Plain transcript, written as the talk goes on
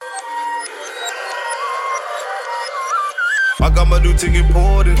I got my new thing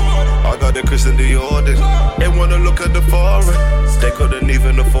imported. I got the Christian Dior. They wanna look at the foreign. They couldn't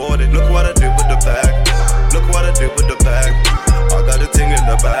even afford it. Look what I did with the bag. Look what I did with the bag. I got a thing in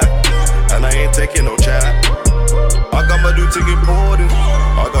the back, and I ain't taking no chat. I got my new thing imported.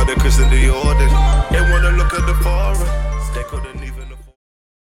 I got the Christian Dior. They wanna look at the foreign. They couldn't even afford.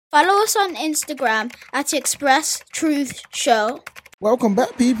 Follow us on Instagram at Express Truth Show. Welcome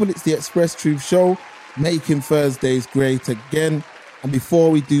back, people. It's the Express Truth Show, making Thursdays great again. And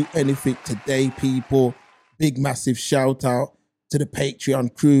before we do anything today, people, big massive shout out to the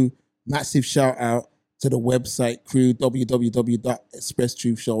Patreon crew. Massive shout out to the website crew,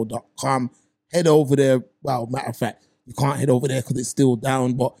 www.expresstruthshow.com. Head over there. Well, matter of fact, you can't head over there because it's still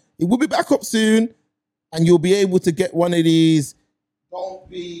down, but it will be back up soon. And you'll be able to get one of these Don't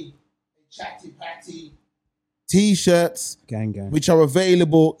Be Chatty Patty t-shirts, gang, which are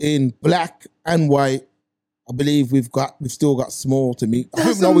available in black and white. I believe we've still got small to meet. I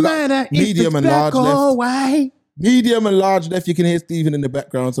hope now we got medium and large left. White. Medium and large left. You can hear Stephen in the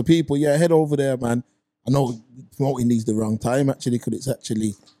background. So people, yeah, head over there, man. I know promoting these the wrong time actually, because it's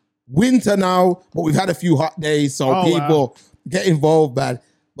actually winter now, but we've had a few hot days, so people get involved, man.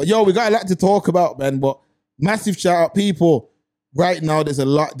 But yo, we got a lot to talk about, man. But massive shout out, people. Right now, there's a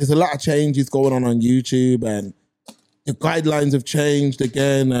lot of changes going on YouTube, and the guidelines have changed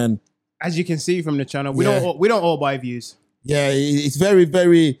again. And as you can see from the channel, we don't all buy views. Yeah, it's very,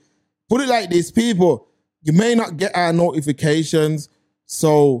 very. Put it like this, people. You may not get our notifications,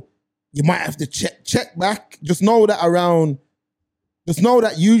 so you might have to check back. Just know that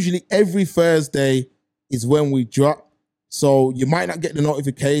usually every Thursday is when we drop. So you might not get the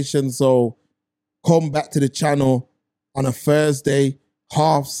notification. So come back to the channel on a Thursday.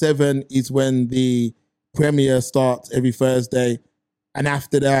 7:30 is when the premiere starts every Thursday. And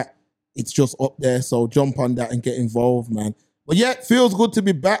after that, it's just up there. So jump on that and get involved, man. But yeah, it feels good to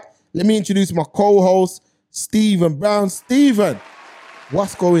be back. Let me introduce my co-host, Stephen Brown. Stephen,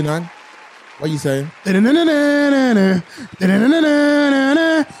 what's going on? What are you saying?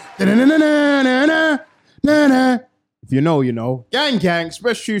 If you know, you know. Gang,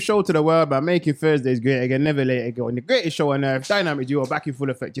 Express Truth Show to the world, man. Making Thursdays great again, never let it go. And the greatest show on earth, dynamic duo, back in full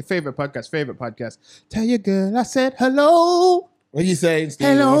effect. Your favorite podcast. Tell your girl I said hello. What are you saying,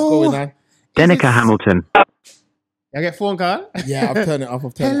 Stephen? Hello. What's going on? Danica Hamilton. I get phone call? Yeah, I've turned it off.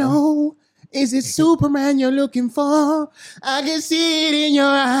 Hello. Is it Superman you're looking for? I can see it in your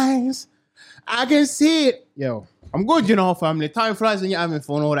eyes. I can see it. Yo, I'm good, you know, family. Time flies when you're having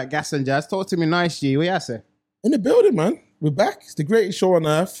fun, all that gas and jazz. Talk to me nice, G. What you say? In the building, man. We're back. It's the greatest show on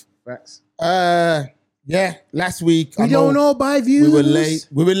earth. Facts. Yeah, last week. We don't know by views.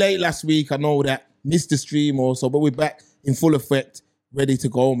 We were late last week. I know that. Missed the stream also, but we're back in full effect, ready to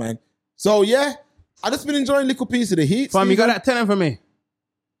go, man. So, yeah, I just been enjoying a little piece of the heat. Fam, you got that tenner for me?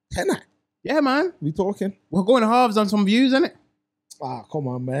 Tenner? Yeah, man. We talking? We're going halves on some views, innit? Ah, come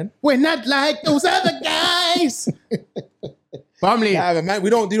on, man. We're not like those other guys. Family. Yeah, man, we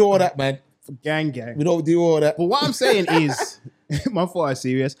don't do all that, man. Gang. We don't do all that. But what I'm saying is, my thought is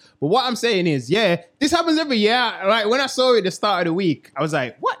serious. But what I'm saying is, yeah, this happens every year. Like when I saw it at the start of the week, I was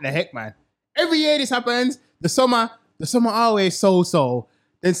like, what the heck, man? Every year this happens. The summer always so.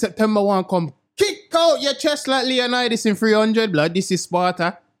 Then September 1 come, kick out your chest like Leonidas in 300, blood. This is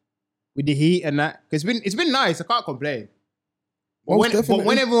Sparta. With the heat and that. It's been nice. I can't complain. But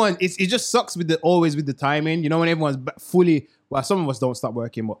when everyone, it just sucks always with the timing. You know, when everyone's fully, well, some of us don't stop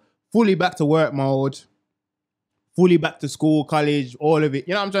working, but fully back to work mode, fully back to school, college, all of it.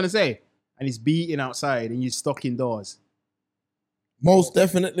 You know what I'm trying to say? And it's beating outside and you're stuck indoors. Most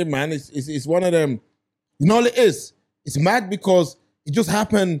definitely, man. It's one of them. You know what it is? It's mad because it just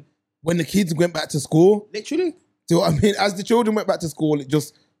happened when the kids went back to school. Literally. So I mean, as the children went back to school, it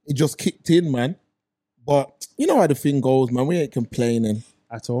just kicked in, man. But you know how the thing goes, man. We ain't complaining.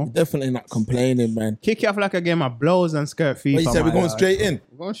 At all. We're definitely not complaining, man. Kick you off like a game of blows and skirt feet. What you said, we're going straight in?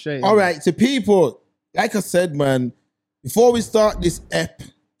 We're going straight in. All right, so people, like I said, man, before we start this ep,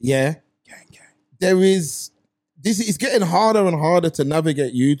 yeah, it's getting harder and harder to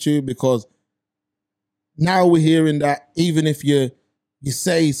navigate YouTube because now we're hearing that even if you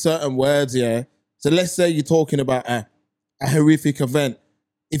say certain words, yeah, so let's say you're talking about a horrific event.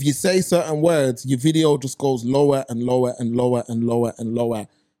 If you say certain words, your video just goes lower and lower and lower and lower and lower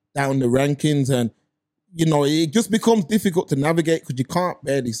down the rankings. And, you know, it just becomes difficult to navigate because you can't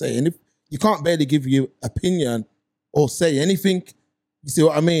barely say anything. You can't barely give your opinion or say anything. You see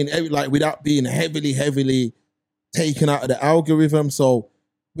what I mean? Like without being heavily taken out of the algorithm. So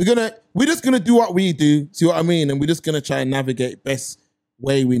we're just gonna do what we do. See what I mean? And we're just gonna try and navigate best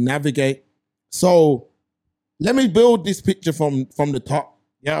way we navigate. So let me build this picture from the top.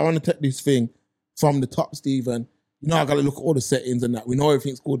 Yeah, I want to take this thing from the top, Stephen. You know, I got to look at all the settings and that. We know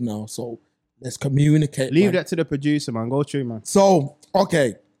everything's good now, so let's communicate. Leave man. that to the producer, man. Go through, man. So,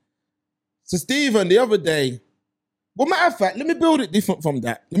 okay. So, Stephen, the other day, well, matter of fact, let me build it different from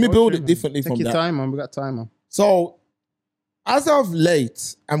that. Let me build it differently from that. Take your time, man. We got time, man. So, as of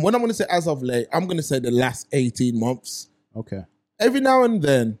late, and when I'm going to say as of late, I'm going to say the last 18 months. Okay. Every now and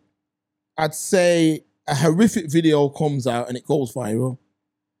then, I'd say a horrific video comes out and it goes viral.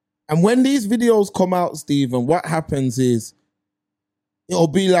 And when these videos come out, Stephen, what happens is it'll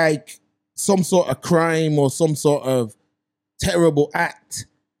be like some sort of crime or some sort of terrible act.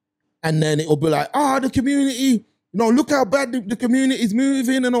 And then it'll be like, the community, look how bad the community is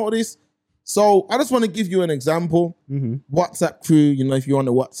moving and all this. So I just want to give you an example. WhatsApp crew, if you're on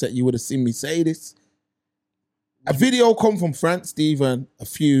the WhatsApp, you would have seen me say this. A video come from France, Stephen, a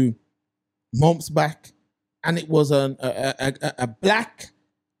few months back, and it was a black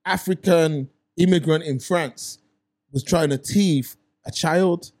African immigrant in France was trying to thief a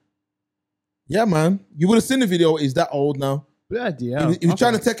child. Yeah, man. You would have seen the video. He's that old now. Bloody hell. He was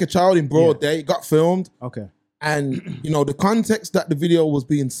trying to take a child in broad day. It got filmed. Okay. And, the context that the video was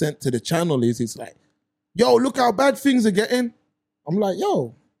being sent to the channel is, it's like, yo, look how bad things are getting. I'm like,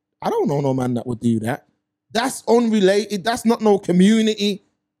 yo, I don't know no man that would do that. That's unrelated. That's not no community.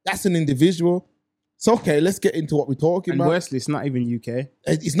 That's an individual. So, okay, let's get into what we're talking about. And worstly, it's not even UK.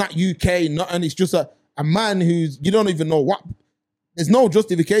 It's not UK, and it's just a man who's, you don't even know what, there's no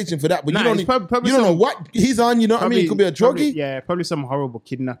justification for that, but you don't know what he's on, you know what I mean? It could be a druggie. Probably some horrible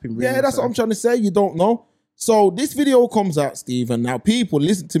kidnapping. Yeah, that's what I'm trying to say. You don't know. So this video comes out, Stephen. Now, people,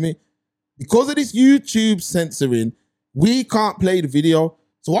 listen to me. Because of this YouTube censoring, we can't play the video.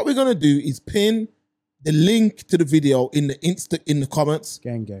 So what we're going to do is pin the link to the video in the comments.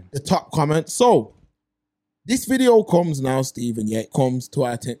 Gang. The top comment. So this video comes now, Stephen. Yeah, it comes to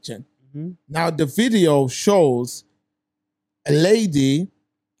our attention. Now, the video shows a lady,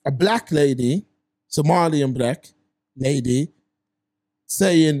 a black lady, Somalian black lady,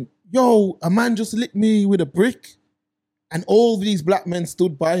 saying, yo, a man just licked me with a brick. And all these black men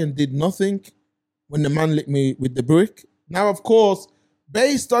stood by and did nothing when the man licked me with the brick. Now, of course,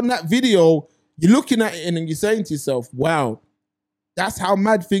 based on that video, you're looking at it and you're saying to yourself, wow, that's how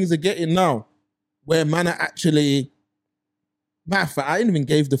mad things are getting now. Where man are actually, matter of fact, I didn't even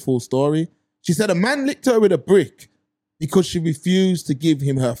give the full story. She said a man licked her with a brick because she refused to give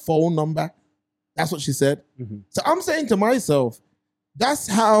him her phone number. That's what she said. So I'm saying to myself, that's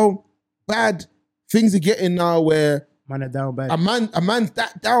how bad things are getting now, where man are down bad. A man's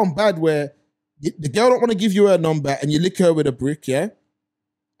that down bad where the girl don't want to give you her number and you lick her with a brick, yeah?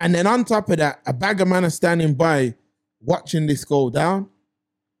 And then on top of that, a bag of men are standing by watching this go down.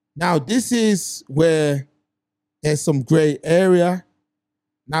 Now, this is where there's some gray area.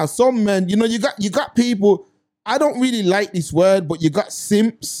 Now, some men, you got people, I don't really like this word, but you got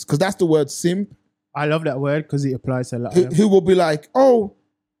simps, because that's the word simp. I love that word because it applies to a lot of them. Who will be like, oh,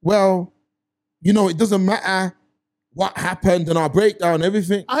 well, it doesn't matter what happened and I'll break down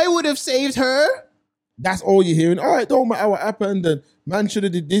everything. I would have saved her. That's all you're hearing. All right, don't matter what happened, and man should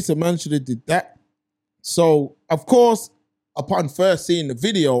have did this and man should have did that. So, of course, upon first seeing the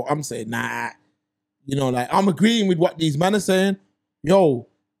video, I'm saying, nah. I'm agreeing with what these men are saying. Yo,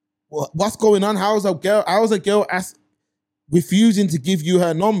 what's going on? How's a girl refusing to give you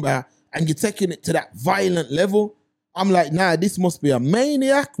her number and you're taking it to that violent level? I'm like, nah, this must be a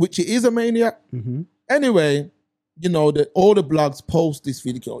maniac, which it is a maniac. Anyway, all the blogs post this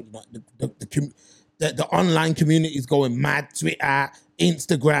video. The online community is going mad. Twitter,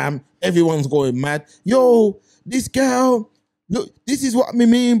 Instagram, everyone's going mad. Yo, this girl, look, this is what I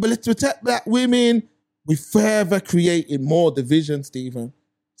mean, but let's protect black women. We further created more division, Stephen.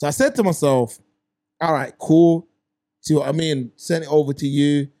 So I said to myself, all right, cool. See what I mean? Send it over to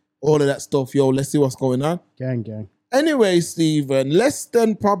you, all of that stuff. Yo, let's see what's going on. Gang. Anyway, Stephen, less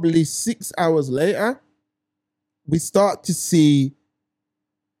than probably 6 hours later, we start to see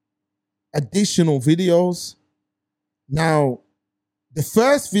additional videos. Now, the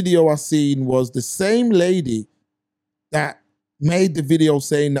first video I seen was the same lady that made the video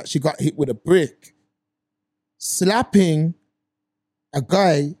saying that she got hit with a brick, slapping a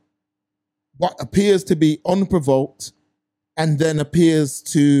guy what appears to be unprovoked and then appears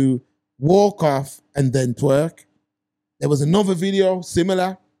to walk off and then twerk. There was another video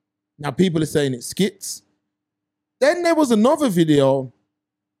similar. Now people are saying it's skits. Then there was another video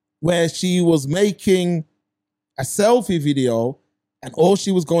where she was making a selfie video and all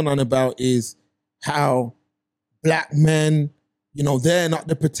she was going on about is how black men, they're not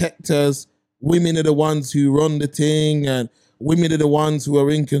the protectors. women are the ones who run the thing and women are the ones who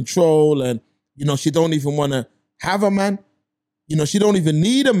are in control and, she don't even want to have a man. She don't even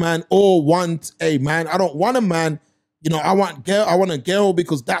need a man or want a man. I don't want a man. I want a girl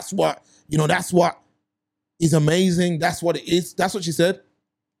because that's what is amazing. That's what it is. That's what she said.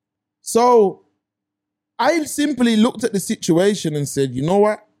 So I simply looked at the situation and said, you know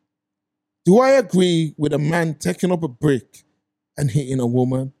what? Do I agree with a man taking up a brick and hitting a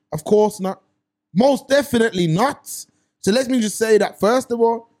woman? Of course not. Most definitely not. So let me just say that first of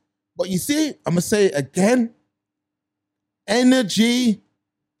all. But you see, I'm going to say it again. Energy.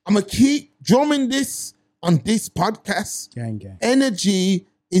 I'm going to keep drumming this on this podcast. Gang. Energy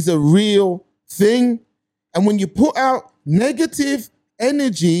is a real thing. And when you put out negative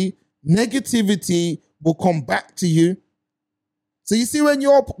energy, negativity will come back to you. So you see, when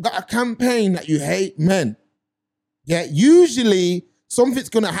you've got a campaign that you hate men, usually something's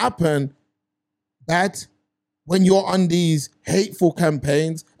going to happen bad when you're on these hateful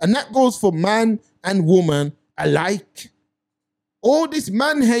campaigns. And that goes for man and woman alike. All this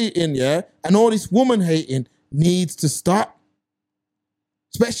man hating, and all this woman hating needs to stop.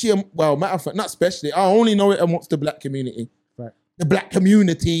 Especially, well, matter of fact, not especially, I only know it amongst the black community. Right. The black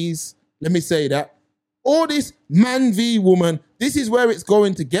communities, let me say that. All this man v woman, this is where it's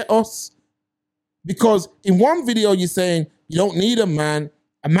going to get us. Because in one video, you're saying you don't need a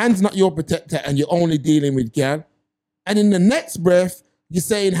man's not your protector, and you're only dealing with gal. And in the next breath, you're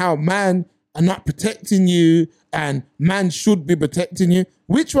saying how man are not protecting you and man should be protecting you.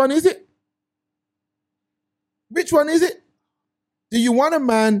 Which one is it? Which one is it? Do you want a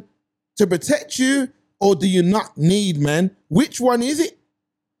man to protect you or do you not need men? Which one is it?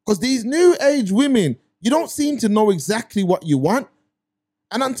 Because these new age women, you don't seem to know exactly what you want.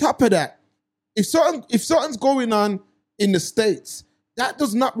 And on top of that, if something's going on in the States, that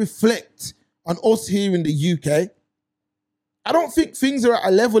does not reflect on us here in the UK. I don't think things are at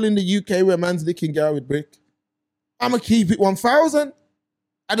a level in the UK where man's licking girl with brick. I'm going to keep it 1,000.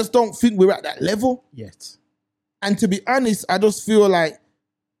 I just don't think we're at that level yet. And to be honest, I just feel like,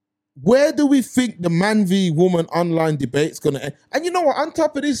 where do we think the man v woman online debate's going to end? And you know what? On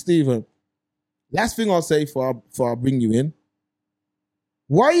top of this, Stephen, last thing I'll say before I bring you in.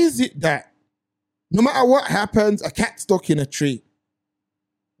 Why is it that no matter what happens, a cat stuck in a tree,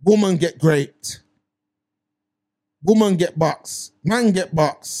 woman get raped, woman get boxed, man get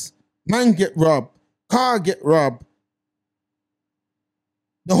robbed, car get robbed,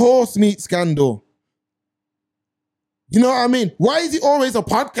 the horse meat scandal. You know what I mean? Why is it always a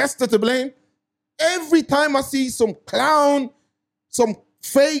podcaster to blame? Every time I see some clown, some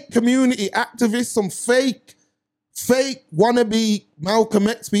fake community activist, some fake wannabe Malcolm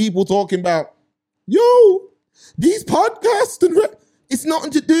X people talking about, yo, these podcasts, it's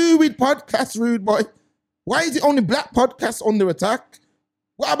nothing to do with podcasts, rude boy. Why is it only black podcasts under attack?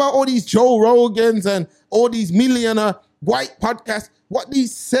 What about all these Joe Rogans and all these millionaire white podcasts? What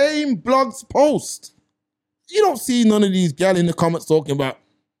these same blogs post? You don't see none of these gal in the comments talking about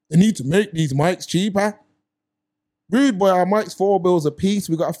they need to make these mics cheaper. Rude boy, our mics $4 a piece.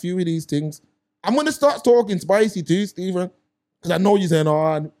 We got a few of these things. I'm going to start talking spicy too, Stephen, because I know you're saying,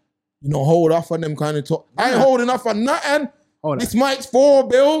 hold off on them kind of talk. I ain't holding off on nothing. This mic's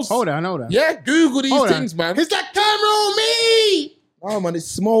 $4. Hold on. Yeah, Google these things, man. It's that camera on me. Oh, man, it's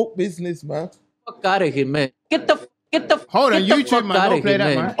smoke business, man. Fuck out of here, man. Get the Hold on, get the YouTube, fuck man. outta Don't play here,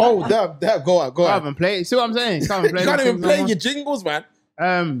 that, man. man. Oh, damn, go on. I haven't played. See what I'm saying? Can't You can't even play your jingles, man.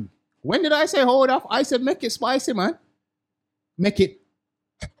 When did I say hold off? I said make it spicy, man. Make it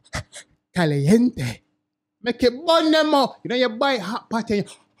caliente. Make it bun them out. You know, you buy hot pot and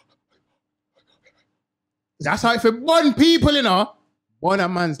that's how if you bun people, you know. Bun a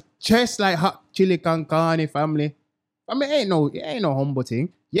man's chest like hot chili con carne, family. I mean, it ain't no humble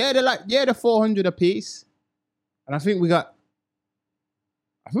thing. Yeah, they're 400 a piece. And I think we got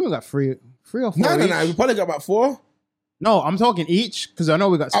three or four. No. We probably got about 4. No, I'm talking each because I know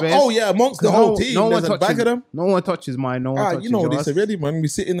we got space. Amongst the whole team. No one there's a bag of them. No one touches mine. No one touches you know yours. this already, man. We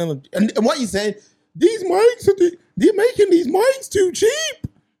sitting on and what you saying? These mics they're making these mics too cheap.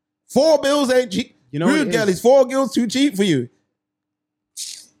 $4 ain't cheap. You know, rude girl, is $4 too cheap for you?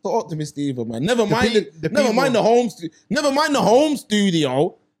 Talk to me, Steven, man. Never mind the home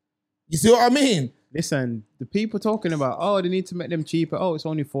studio. You see what I mean? Listen, the people talking about, they need to make them cheaper. Oh, it's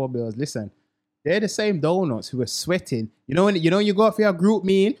only $4. Listen, they're the same donuts who are sweating. You know when you go out for your group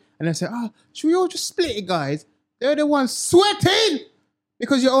meeting and they say, should we all just split it, guys? They're the ones sweating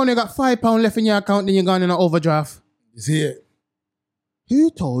because you only got £5 left in your account and you're going in an overdraft. You see it?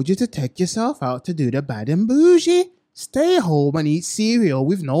 Who told you to take yourself out to do the bad and bougie? Stay home and eat cereal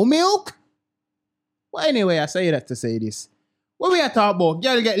with no milk? But anyway, I say that to say this. What we are talking about?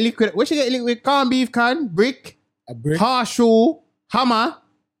 Girl get liquid. Where she get liquid? Corned beef can, brick, A brick. horseshoe, hammer.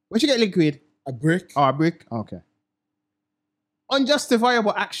 Where she get liquid? A brick. Oh, a brick? Okay.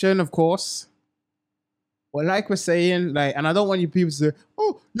 Unjustifiable action, of course. But like we're saying, like, and I don't want you people to say,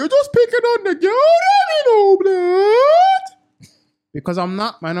 oh, you're just picking on the girl, blood. Because I'm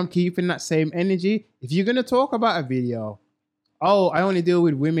not, man. I'm keeping that same energy. If you're going to talk about a video, oh, I only deal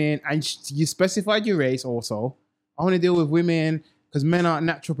with women, and you specified your race also. I only deal with women because men aren't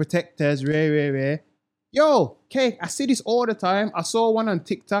natural protectors, rare. Yo, Cake, I see this all the time. I saw one on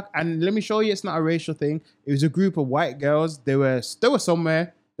TikTok, and let me show you it's not a racial thing. It was a group of white girls. They were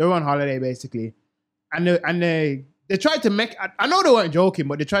somewhere. They were on holiday, basically. And they tried to make, I know they weren't joking,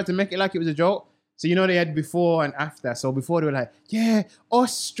 but they tried to make it like it was a joke. So, you know, they had before and after. So before they were like, yeah,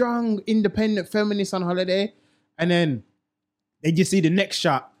 us strong, independent feminists on holiday. And then they just see the next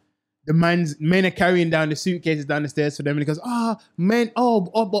shot. The men are carrying down the suitcases down the stairs for them. And he goes,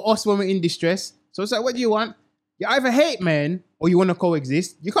 but us when we're in distress. So it's like, what do you want? You either hate men or you want to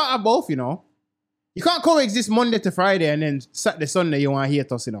coexist. You can't have both, you know. You can't coexist Monday to Friday and then Saturday, Sunday you want to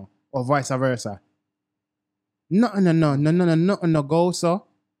hate us, you know. Or vice versa. No, go, so.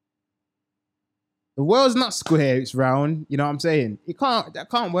 The world's not square, it's round. You know what I'm saying? That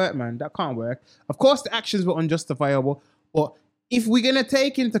can't work, man. That can't work. Of course, the actions were unjustifiable, but if we're going to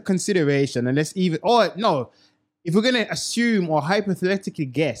take into consideration, and if we're going to assume or hypothetically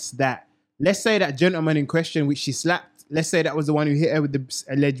guess that, let's say that gentleman in question, which she slapped, let's say that was the one who hit her with the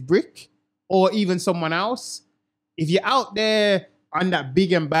alleged brick, or even someone else. If you're out there on that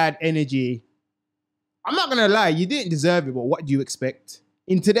big and bad energy, I'm not going to lie, you didn't deserve it, but what do you expect?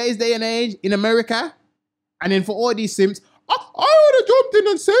 In today's day and age, in America, and then for all these simps, I would have jumped in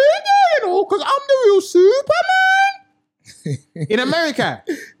and said, yeah, you know, because I'm the real Superman. In America.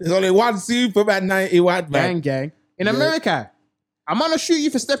 There's only one Superman 91, man. Gang. In America, I'm going to shoot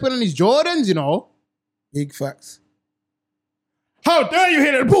you for stepping on these Jordans, you know. Big facts. How dare you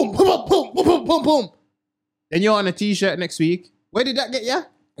hit it? Boom, boom, boom, boom, boom, boom, boom. Then you're on a t-shirt next week. Where did that get you?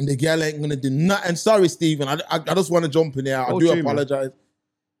 And the girl ain't gonna do nothing. Sorry, Stephen. I just want to jump in there. I do apologize.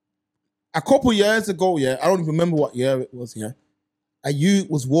 A couple years ago, I don't even remember what year it was, a youth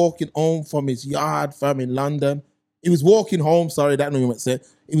was walking home from his yard, fam, in London. He was walking home, sorry, that no one said.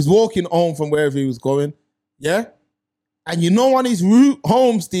 He was walking home from wherever he was going, And you know on his route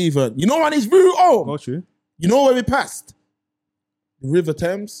home, Stephen, Go true. You know where we passed? The River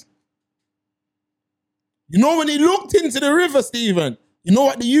Thames. You know when he looked into the river, Stephen, you know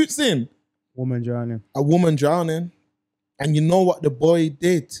what the youth's in? Woman drowning. A woman drowning. And you know what the boy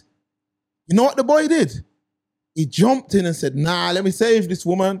did? He jumped in and said, nah, let me save this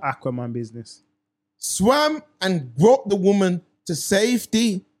woman. Aquaman business. Swam and brought the woman to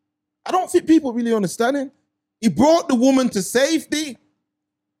safety. I don't think people really understanding. He brought the woman to safety.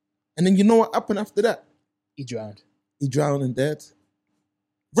 And then you know what happened after that? He drowned. He drowned and dead.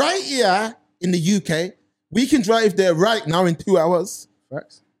 Right here in the UK, we can drive there right now in 2 hours.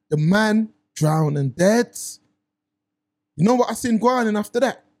 Facts. The man drowned and dead. You know what I seen going on after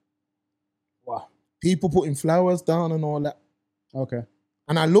that? Wow. People putting flowers down and all that. Okay.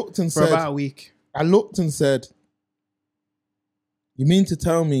 And I looked and For said... about a week. I looked and said, you mean to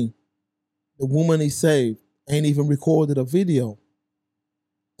tell me the woman he saved ain't even recorded a video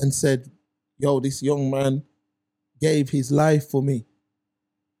and said, yo, this young man gave his life for me.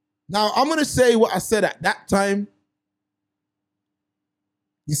 Now, I'm going to say what I said at that time.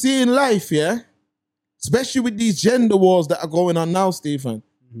 You see, in life, especially with these gender wars that are going on now, Stephen,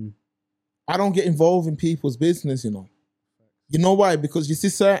 I don't get involved in people's business, you know. You know why? Because you see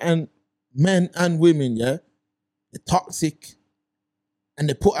certain men and women, they're toxic. And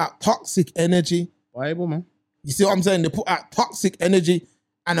they put out toxic energy. Bible, man. You see what I'm saying? They put out toxic energy.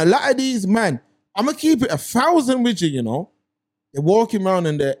 And a lot of these men, I'm going to keep it 1,000 with you, you know. They're walking around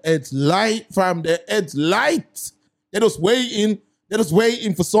and their heads light, fam. Their heads light. They're just waiting. They're just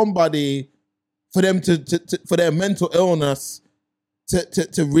waiting for somebody, for them for their mental illness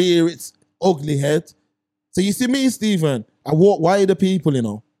to rear its ugly head. So you see me, Stephen, I walk wider people, you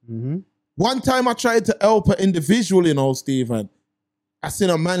know. Mm-hmm. One time I tried to help an individual, you know, Stephen. I seen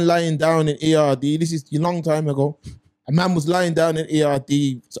a man lying down in ERD. This is a long time ago. A man was lying down in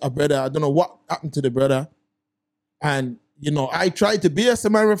ERD, a brother. I don't know what happened to the brother. And, you know, I tried to be a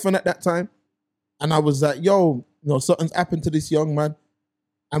Samaritan at that time. And I was like, yo, you know, something's happened to this young man.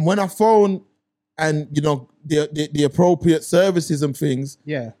 And when I phoned and, you know, the appropriate services and things,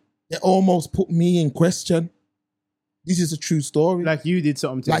 they almost put me in question. This is a true story. Like you did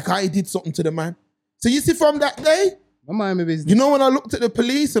something to him. Like I did something to the man. So you see from that day, don't mind my business. you know when I looked at the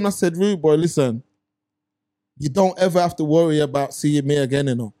police and I said, rude boy, listen, you don't ever have to worry about seeing me again,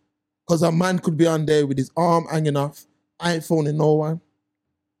 you know. Because a man could be on there with his arm hanging off. I ain't phoning no one.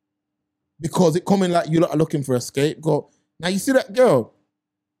 Because it coming like you lot are looking for a scapegoat. Now you see that girl?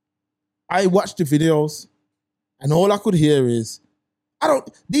 I watched the videos and all I could hear is,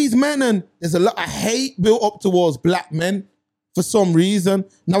 these men, and there's a lot of hate built up towards black men for some reason.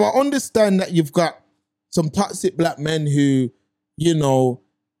 Now I understand that you've got some toxic black men who, you know,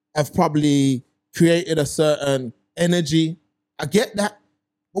 have probably created a certain energy. I get that.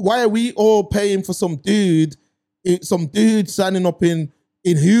 But why are we all paying for some dude standing up in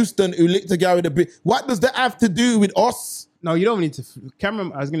Houston who licked a guy with a brick? What does that have to do with us? No, you don't need to.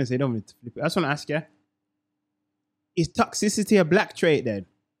 Cameron, I was going to say, you don't need to flip it. I just want to ask you, is toxicity a black trait then?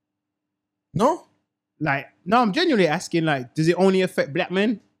 No. Like, no, I'm genuinely asking, like, does it only affect black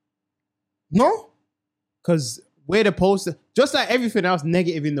men? No. Because we're the poster, just like everything else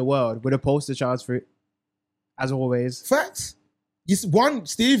negative in the world, we're the poster child for it, as always. Facts.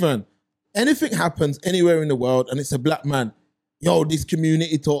 Stephen, anything happens anywhere in the world and it's a black man, yo, this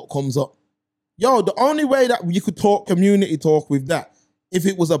community talk comes up. Yo, the only way that you could talk community talk with that, if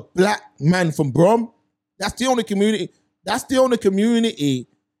it was a black man from Brum, that's the only community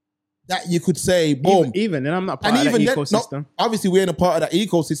that you could say, boom. Even then, I'm not part of that ecosystem. No, obviously, we're in a part of that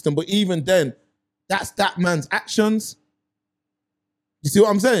ecosystem, but even then, that's that man's actions. You see what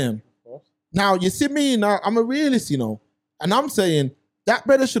I'm saying? Now, you see me, now, I'm a realist, you know, and I'm saying that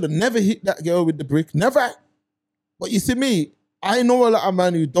brother should have never hit that girl with the brick, never. But you see me, I know a lot of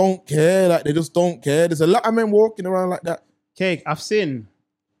men who don't care, like they just don't care. There's a lot of men walking around like that. Cake, I've seen.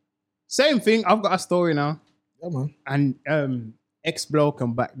 Same thing, I've got a story now. Yeah, man. And ex-bloke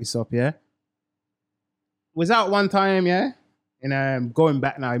can back this up, yeah? Was out one time, yeah? And going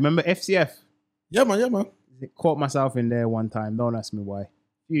back now, remember FCF? Yeah, man. Caught myself in there one time, don't ask me why.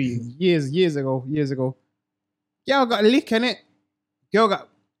 Years ago. Girl got a lick in it. Girl got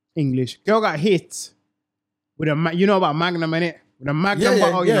hit with a, you know about Magnum in it? With a Magnum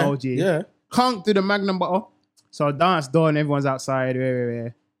bottle, you know, G. Yeah. Conked to the Magnum bottle. So I danced done, everyone's outside.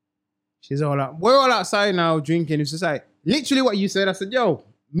 Where. She's all like, we're all outside now drinking. It's just like, literally what you said. I said, yo,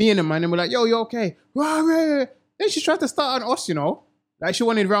 me and the man, and we're like, yo, you okay? Right. Then she tried to start on us, you know? Like she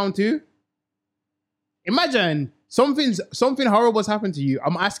wanted round 2. Imagine something horrible's happened to you.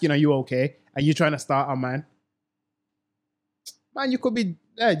 I'm asking, are you okay? And you're trying to start a man. Man, you could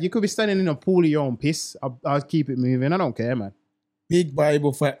be standing in a pool of your own piss. I'll keep it moving. I don't care, man. Big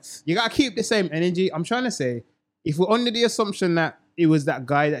Bible facts. You gotta keep the same energy. I'm trying to say, if we're under the assumption that it was that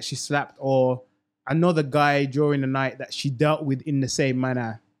guy that she slapped or another guy during the night that she dealt with in the same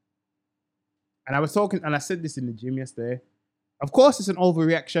manner. And I was talking, and I said this in the gym yesterday. Of course, it's an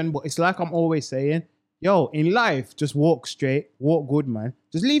overreaction, but it's like I'm always saying, yo, in life, just walk straight, walk good, man.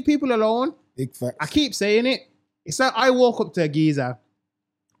 Just leave people alone. Big facts. I keep saying it. It's like I walk up to a geezer,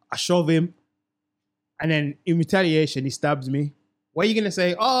 I shove him, and then in retaliation, he stabs me. What are you going to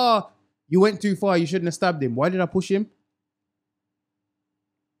say? Oh, you went too far. You shouldn't have stabbed him. Why did I push him?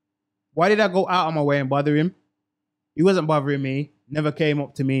 Why did I go out of my way and bother him? He wasn't bothering me. Never came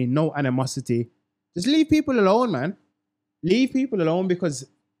up to me. No animosity. Just leave people alone, man. Leave people alone because,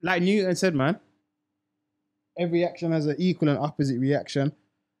 like Newton said, man, every action has an equal and opposite reaction.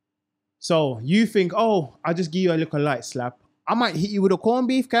 So you think, oh, I'll just give you a little light slap. I might hit you with a corned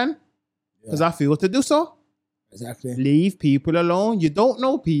beef can because I feel to do so. Exactly. Leave people alone. You don't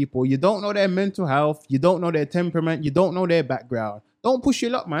know people. You don't know their mental health. You don't know their temperament. You don't know their background. Don't push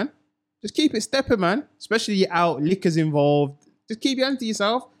your luck, man. Just keep it stepping, man. Especially you're out, liquor's involved. Just keep your hand to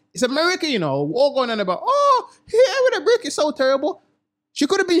yourself. It's America, you know. We're all going on about, oh, here with a brick, it's so terrible. She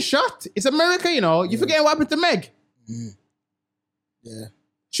could have been shot. It's America, you know. You forgetting what happened to Meg? Mm. Yeah.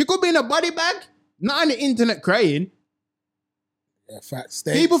 She could be in a body bag, not on the internet crying. Yeah, fact.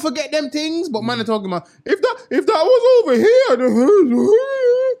 States. People forget them things, but man are talking about, if that was over here,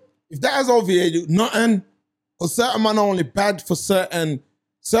 if that was over here, you nothing. Because certain man are only bad for certain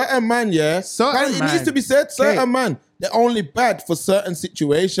man, yeah. Certain it man. needs to be said, certain man, they're only bad for certain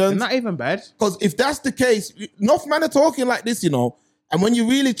situations. They're not even bad. Because if that's the case, enough men are talking like this, you know, and when you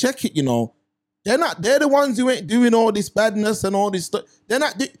really check it, you know, they're the ones who ain't doing all this badness and all this stuff. They're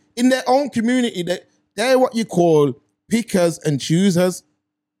not, in their own community, they're what you call pickers and choosers.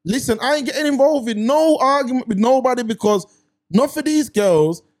 Listen, I ain't getting involved in no argument with nobody because none of these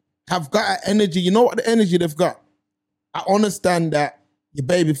girls have got energy. You know what the energy they've got? I understand that your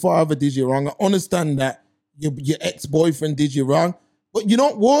baby father did you wrong. I understand that your ex-boyfriend did you wrong. But you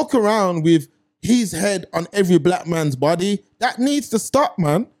don't walk around with his head on every black man's body. That needs to stop,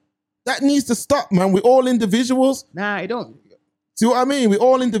 man. That needs to stop, man. We're all individuals. Nah, I don't. See what I mean? We're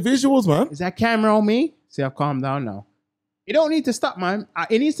all individuals, man. Is that camera on me? See, I've calmed down now. You don't need to stop, man.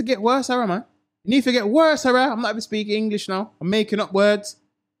 It needs to get worse, Sarah, man. It needs to get worse, Sarah. I'm not even speaking English now. I'm making up words.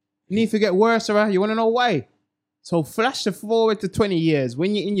 It needs to get worse, Sarah. You want to know why? So flash forward to 20 years.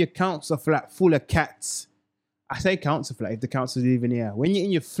 When you're in your council flat full of cats. I say council flat if the council's even here. When you're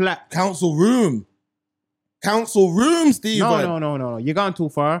in your flat. Council room, Steve. No. You're going too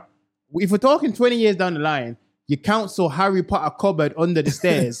far. If we're talking 20 years down the line, your council Harry Potter cupboard under the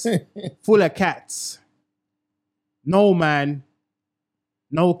stairs full of cats. No man,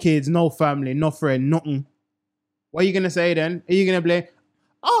 no kids, no family, no friend, nothing. What are you going to say then? Are you going to blame?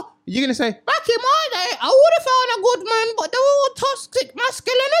 Oh, you're going to say, back in my day, I would have found a good man, but they were all toxic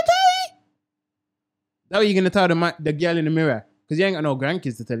masculinity. That's what you're going to tell the girl in the mirror. Because you ain't got no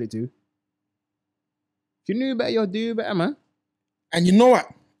grandkids to tell it to. If you knew better, you'll do better, man. And you know what?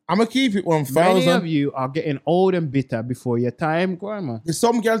 I'm going to keep it 1,000. Many of you are getting old and bitter before your time. Go on, man. There's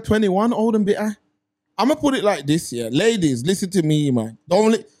some girl 21, old and bitter. I'm going to put it like this, yeah. Ladies, listen to me, man.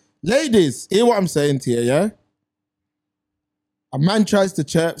 Ladies, hear what I'm saying to you, yeah? A man tries to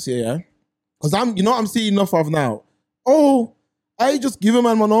chirps you, yeah? Because I'm seeing enough of now. Oh, I just give a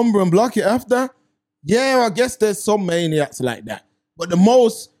man my number and block it after. Yeah, I guess there's some maniacs like that. But the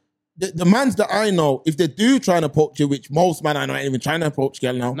mans that I know, if they do try to approach you, which most men I know ain't even trying to approach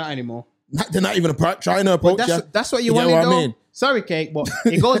girl now. Not anymore. They're not even trying to approach you. That's what you wanted, though. I mean? Sorry, Cake, but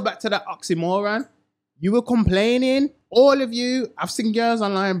it goes back to that oxymoron. You were complaining, all of you. I've seen girls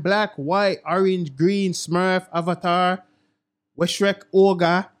online, black, white, orange, green, Smurf, Avatar, West Shrek,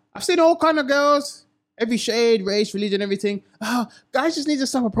 Olga. I've seen all kind of girls. Every shade, race, religion, everything. Oh, guys just need to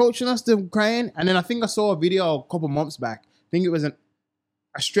stop approaching us, they're crying. And then I think I saw a video a couple months back. I think it was an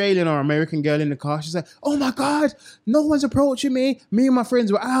Australian or American girl in the car. She's like, oh my God, no one's approaching me. Me and my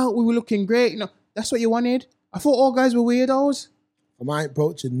friends were out. We were looking great. You know, that's what you wanted? I thought all guys were weirdos. Am I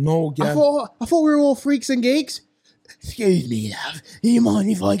approaching no girl? I thought we were all freaks and geeks. Excuse me, love. Do you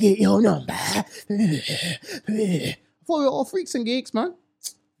mind if I get your number? I thought we were all freaks and geeks, man.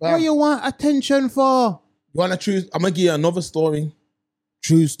 What do you want attention for? You want to choose? I'm going to give you another story.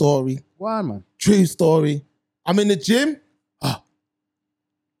 True story. Why, man? True story. I'm in the gym.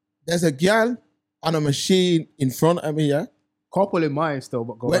 There's a girl on a machine in front of me, yeah? Couple in mind still,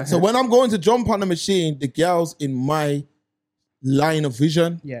 but go ahead. So when I'm going to jump on the machine, the girl's in my line of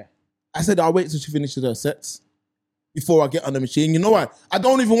vision. Yeah. I said, I'll wait till she finishes her sets before I get on the machine. You know what? I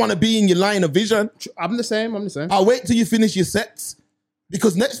don't even want to be in your line of vision. I'm the same. I'll wait till you finish your sets.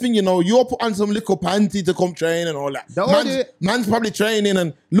 Because next thing you know, you'll put on some little panty to come train and all that. Man's probably training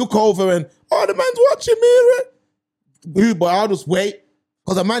and look over and, oh, the man's watching me. Right? But I'll just wait.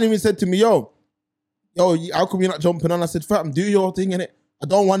 Because a man even said to me, yo, how come you're not jumping on? I said, fam, do your thing, innit? I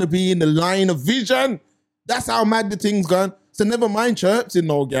don't want to be in the line of vision. That's how mad the thing's gone. So never mind chirping,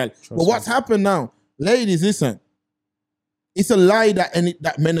 no girl. But what's happened now? Ladies, listen. It's a lie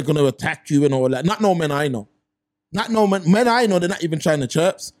that men are going to attack you and all that. Not no men I know. Not no men I know, they're not even trying to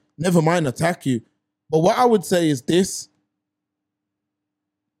chirps. Never mind attack you. But what I would say is this.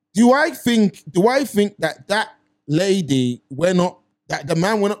 Do I think that lady went up, that the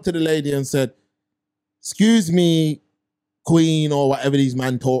man went up to the lady and said, excuse me, queen, or whatever these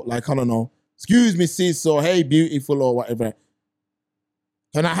men talk, like, I don't know. Excuse me, sis, or hey, beautiful, or whatever.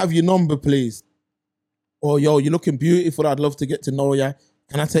 Can I have your number, please? Or yo, you're looking beautiful. I'd love to get to know you.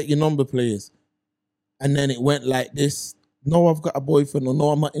 Can I take your number, please? And then it went like this. No, I've got a boyfriend. Or no,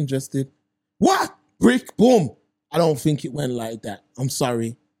 I'm not interested. What? Brick, boom. I don't think it went like that. I'm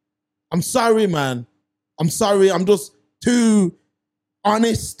sorry. I'm sorry, man. I'm sorry. I'm just too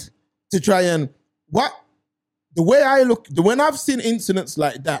honest to try and... What? The way I look... When I've seen incidents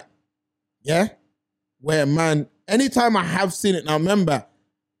like that, yeah? Where, man, anytime I have seen it... Now, remember,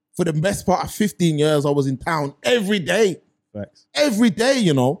 for the best part of 15 years, I was in town every day. Thanks. Every day,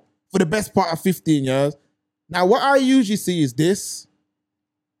 you know. For the best part of 15 years. Now, what I usually see is this.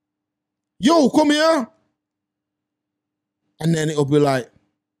 Yo, come here. And then it'll be like,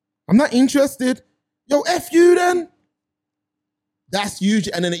 I'm not interested. Yo, F you then. That's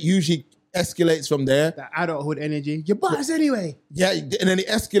usually, and then it usually escalates from there. That adulthood energy. Your boss anyway. Yeah, and then it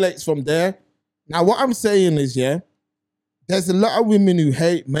escalates from there. Now, what I'm saying is, yeah, there's a lot of women who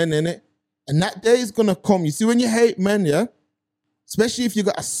hate men, innit? And that day is going to come. You see, when you hate men, yeah, especially if you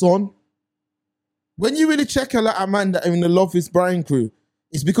got a son, when you really check a lot of men that are in the Love is Blind crew,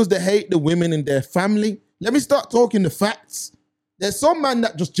 it's because they hate the women in their family. Let me start talking the facts. There's some man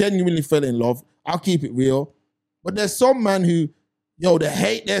that just genuinely fell in love. I'll keep it real. But there's some man who, yo, they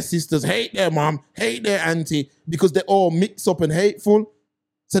hate their sisters, hate their mom, hate their auntie because they're all mixed up and hateful.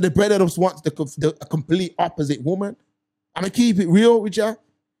 So the brother just wants the complete opposite woman. I'm going to keep it real with you.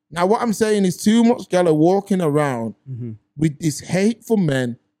 Now, what I'm saying is too much gal are walking around with this hate for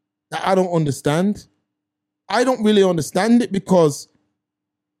men that I don't understand. I don't really understand it because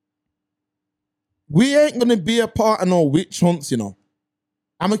we ain't going to be a part of no witch hunts, you know.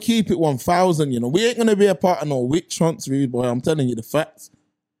 I'm going to keep it 1,000, you know. We ain't going to be a part of no witch hunts, rude boy. I'm telling you the facts.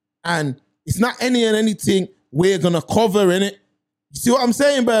 And it's not anything we're going to cover in it. You see what I'm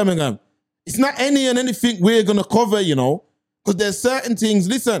saying, Birmingham? It's not anything we're going to cover, you know. Because there's certain things,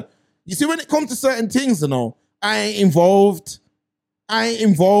 listen, you see when it comes to certain things, you know, I ain't involved.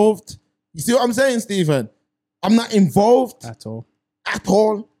 You see what I'm saying, Stephen? I'm not involved. At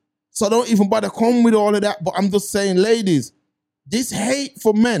all. So don't even bother come with all of that. But I'm just saying, ladies, this hate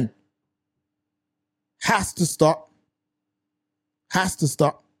for men has to stop. Has to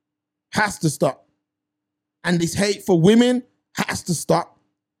stop. And this hate for women has to stop.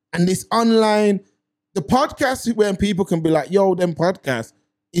 And this online, the podcast when people can be like, yo, them podcasts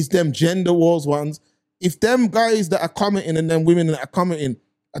is them gender wars ones. If them guys that are commenting and them women that are commenting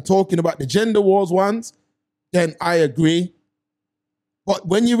are talking about the gender wars ones, then I agree. But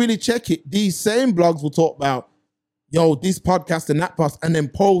when you really check it, these same blogs will talk about, yo, this podcast and that podcast, and then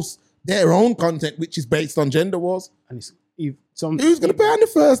post their own content, which is based on gender wars. And it's who's going to pay on the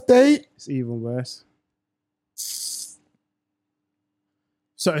first date? It's even worse.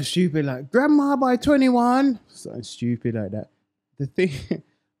 Something stupid like grandma by 21. Something stupid like that.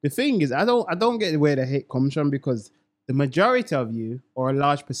 The thing is, I don't get where the hate comes from because the majority of you, or a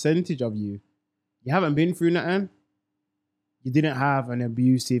large percentage of you, you haven't been through nothing. You didn't have an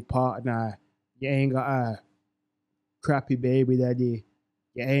abusive partner. You ain't got a crappy baby daddy.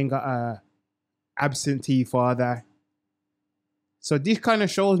 You ain't got a absentee father. So this kind of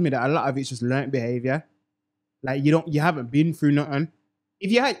shows me that a lot of it's just learnt behavior. Like you haven't been through nothing.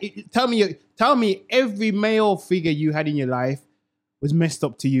 If you had, tell me every male figure you had in your life was messed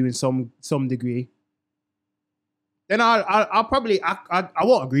up to you in some degree. Then I'll probably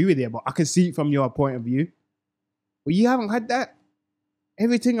won't agree with you, but I can see it from your point of view. But you haven't had that.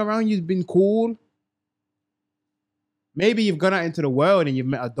 Everything around you's been cool. Maybe you've gone out into the world and you've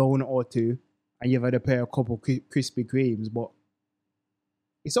met a donut or two, and you've had to pay a couple Krispy Kremes, but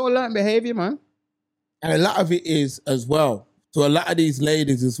it's all learned behavior, man. And a lot of it is as well. To a lot of these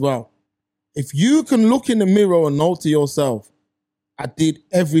ladies as well. If you can look in the mirror and know to yourself, I did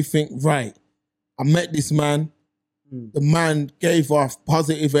everything right. I met this man. The man gave off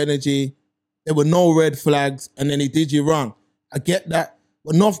positive energy. There were no red flags. And then he did you wrong. I get that.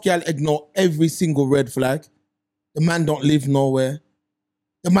 But enough gal ignore every single red flag. The man don't live nowhere.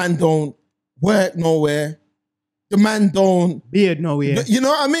 The man don't work nowhere. The man don't... beard nowhere. You know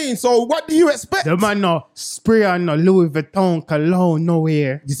what I mean? So what do you expect? The man no spray on no Louis Vuitton cologne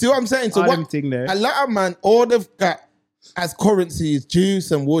nowhere. You see what I'm saying? So all what, them thing there. a lot of man, all they've got as currency is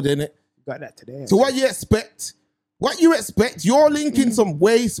juice and wood, innit? Got that today. So what you expect? You're linking some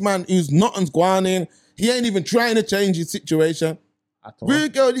waste man who's nothing's going in. He ain't even trying to change his situation. Really,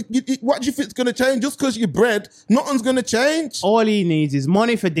 girl, what do you think's going to change? Just because you're bred, nothing's going to change. All he needs is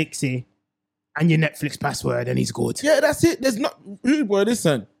money for Dixie and your Netflix password, and he's good. Yeah, that's it. There's not... Boy,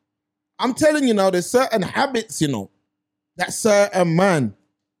 listen. I'm telling you now, there's certain habits, you know, that certain man...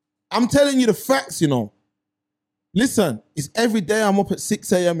 I'm telling you the facts, you know. Listen, it's every day I'm up at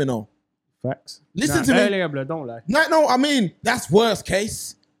 6 a.m., you know. Facts. Listen to me. Earlier, blood, don't lie. No, I mean, that's worst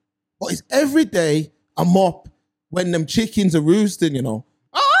case. But it's every day I'm up when them chickens are roosting, you know.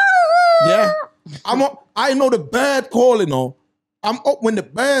 Yeah. I'm up. I know the bird calling, you know. I'm up when the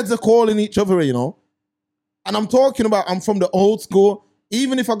birds are calling each other, you know. And I'm talking about, I'm from the old school.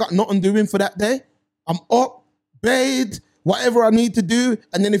 Even if I got nothing doing for that day, I'm up, bathed, whatever I need to do.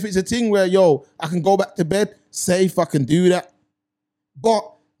 And then if it's a thing where, yo, I can go back to bed, safe, I can do that.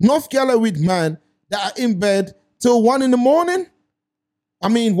 But enough gala with man that are in bed till 1 in the morning.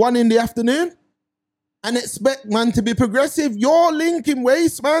 1 in the afternoon. And expect man to be progressive. You're linking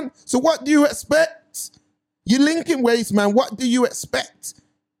waste, man. So what do you expect? You're linking waste, man. What do you expect?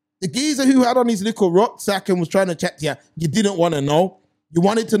 The geezer who had on his little rucksack and was trying to chat to you, you didn't want to know. You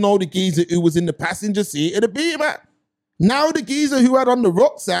wanted to know the geezer who was in the passenger seat of the Beamer. Now the geezer who had on the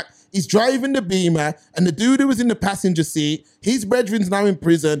rucksack is driving the Beamer, and the dude who was in the passenger seat, his brethren's now in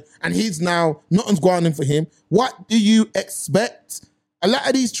prison, and he's now, nothing's going on for him. What do you expect? A lot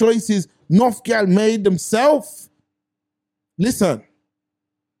of these choices, North Gal made themselves. Listen,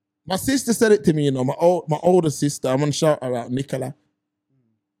 my sister said it to me, you know, my older sister, I'm going to shout her out, Nicola.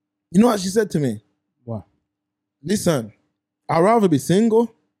 You know what she said to me? What? Listen, I'd rather be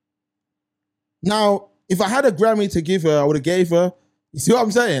single. Now, if I had a Grammy to give her, I would have gave her. You see what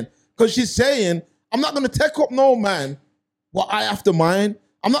I'm saying? Because she's saying, I'm not going to take up no man what I have to mind.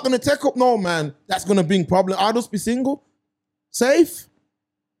 I'm not gonna take up no man that's gonna bring problem. I'll just be single, safe.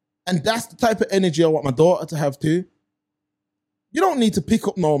 And that's the type of energy I want my daughter to have too. You don't need to pick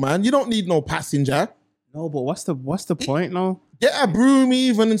up no man. You don't need no passenger. No, but what's the point now? Get a broom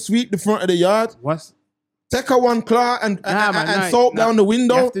even and sweep the front of the yard. Take a one claw and soap down the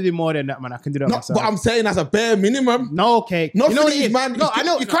window. You have to do more than that, man. I can do that myself. But I'm saying as a bare minimum. No, okay. Nothing is, man. No, I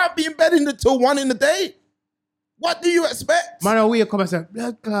know. You can't be in bed until 1 in the day. What do you expect? Man, we come and say,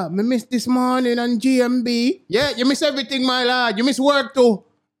 blood clot, me miss this morning on GMB. Yeah, you miss everything, my lad. You miss work too.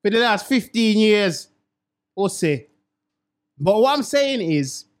 For the last 15 years. Or say. But what I'm saying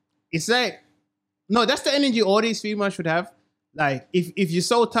is, it's like, no, that's the energy all these females should have. Like, if you're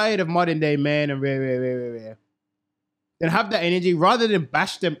so tired of modern day men and then have that energy rather than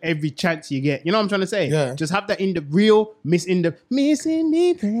bash them every chance you get. You know what I'm trying to say? Yeah. Just have that in the real Miss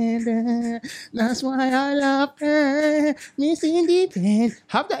Independent. That's why I love her. Miss Independent.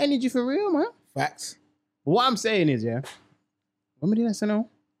 Have that energy for real, man. Facts. But what I'm saying is, yeah. When did I say no?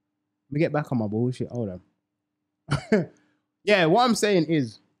 Let me get back on my bullshit. Hold on. Yeah, what I'm saying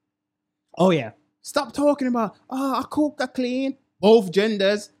is, oh yeah, stop talking about, I cook, I clean, both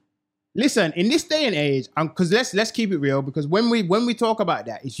genders. Listen, in this day and age, because let's keep it real, because when we talk about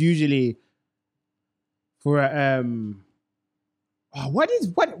that, it's usually for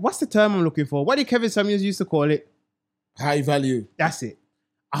what's the term I'm looking for? What did Kevin Samuels used to call it? High value. That's it.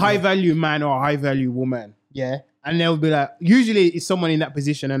 A high value man or a high value woman. Yeah. And they'll be like, usually it's someone in that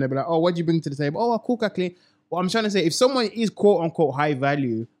position and they'll be like, oh, what do you bring to the table? Oh, I cook, I clean. What I'm trying to say, if someone is quote unquote high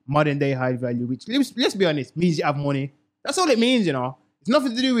value, modern day high value, which let's be honest, means you have money. That's all it means, you know. It's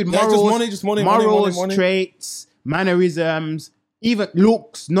nothing to do with morals, just money. traits, mannerisms, even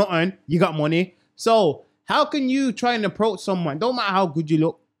looks, nothing. You got money. So how can you try and approach someone? Don't matter how good you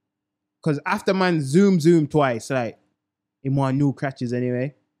look. Because after man zoom twice, like, in more new crutches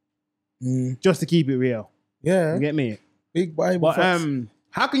anyway. Just to keep it real. Yeah. You get me? Big Bible. But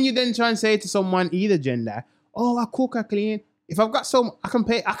how can you then try and say to someone, either gender, oh, I cook, I clean. If I've got some, I can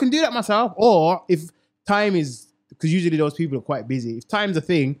pay. I can do that myself. Or if time is, because usually those people are quite busy. If time's a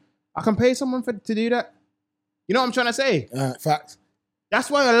thing, I can pay someone to do that. You know what I'm trying to say? Facts. That's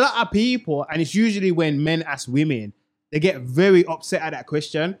why a lot of people, and it's usually when men ask women, they get very upset at that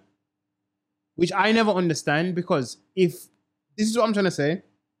question, which I never understand, because if, this is what I'm trying to say,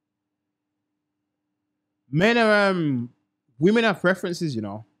 women have preferences, you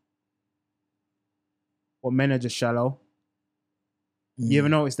know, but men are just shallow. You ever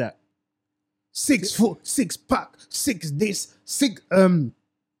notice that? 6 foot, 6 pack, 6 this, 6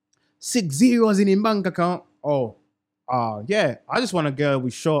 zeros in his bank account. Yeah, I just want a girl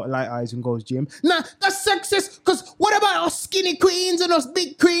with short light eyes and goes gym. Nah, that's sexist, because what about us skinny queens and us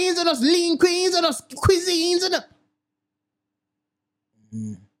big queens and us lean queens and us cuisines and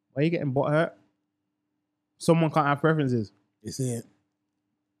Why are you getting butt hurt? Someone can't have preferences. You see it?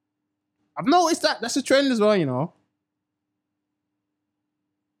 I've noticed that. That's a trend as well, you know.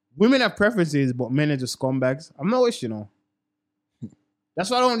 Women have preferences, but men are just scumbags. I've noticed, you know. That's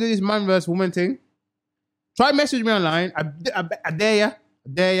why I don't do this man versus woman thing. Try message me online. I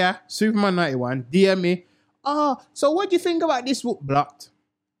dare ya. Superman 91. DM me. So what do you think about this? Blocked.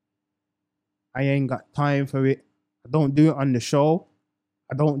 I ain't got time for it. I don't do it on the show.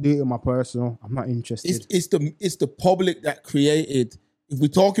 I don't do it in my personal. I'm not interested. It's the public that created. If we're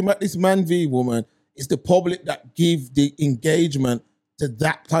talking about this man v woman, it's the public that give the engagement to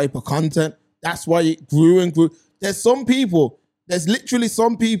that type of content. That's why it grew and grew. There's literally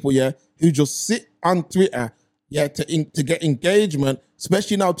some people, yeah, who just sit on Twitter, yeah, to get engagement,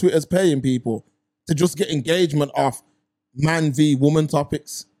 especially now Twitter's paying people to just get engagement off man v woman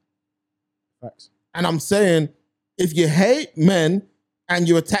topics. Facts. And I'm saying, if you hate men and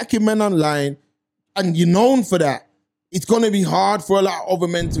you're attacking men online and you're known for that, it's going to be hard for a lot of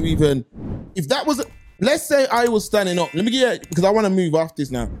other men to even, if that was, let's say I was standing up. Let me get, because I want to move off this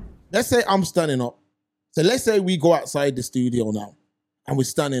now. Let's say I'm standing up. So let's say we go outside the studio now and we're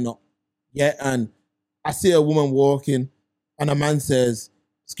standing up. Yeah, and I see a woman walking and a man says,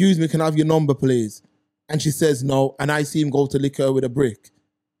 excuse me, can I have your number, please? And she says no, and I see him go to lick her with a brick.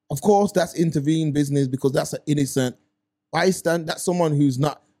 Of course, that's intervene business, because that's an innocent bystander. That's someone who's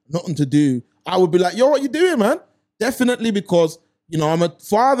nothing to do. I would be like, yo, what you doing, man? Definitely, because, you know, I'm a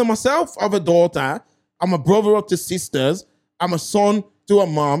father myself of a daughter. I'm a brother up to sisters. I'm a son to a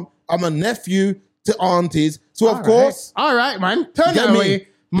mom. I'm a nephew to aunties. So of course. All right, man. Turn that away.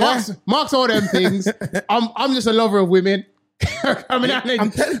 Marks all them things. I'm just a lover of women. I mean,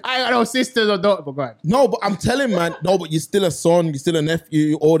 I got no sisters or daughters, but go ahead. No, but I'm telling, man, but you're still a son, you're still a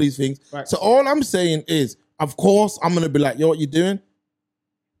nephew, all these things. Right. So all I'm saying is, of course, I'm going to be like, yo, what you doing?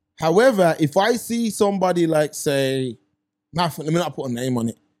 However, if I see somebody like, say, let me not put a name on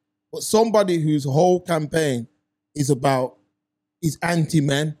it, but somebody whose whole campaign is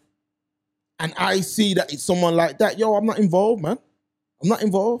anti-men, and I see that it's someone like that, yo, I'm not involved, man. I'm not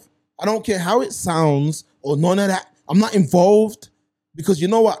involved. I don't care how it sounds or none of that. I'm not involved because you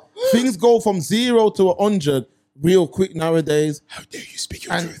know what? Things go from 0 to 100 real quick nowadays. How dare you speak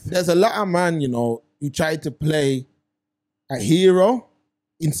your and truth? There's a lot of man, you know, who try to play a hero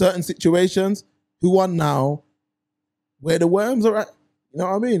in certain situations who are now where the worms are at. You know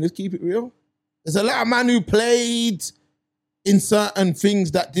what I mean? Let's keep it real. There's a lot of man who played in certain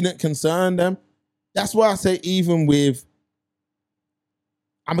things that didn't concern them. That's why I say even with,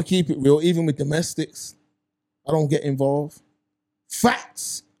 I'm going to keep it real, even with domestics, I don't get involved.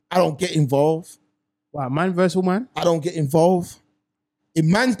 Facts, I don't get involved. Wow, man versus woman? I don't get involved. In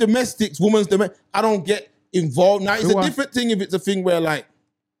man's domestics, woman's domestics, I don't get involved. Now, it's a different thing if it's a thing where, like,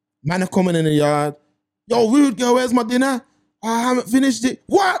 man are coming in the yard. Yo, rude girl, where's my dinner? I haven't finished it.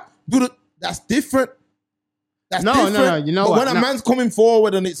 What? That's different. That's different. No. You know but what? when a man's coming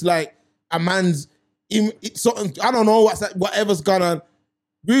forward and it's like a man's, it's something, I don't know whatever's gone on.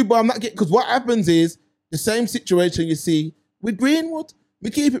 Rude, but I'm not getting, because what happens is the same situation you see with Greenwood. We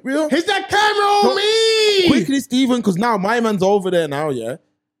keep it real. Is that camera on me? Quickly, Stephen, because now my man's over there now, yeah,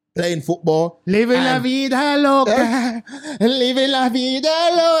 playing football. Living la vida loca. Living la vida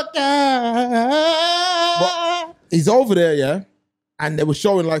loca. But he's over there, yeah, and they were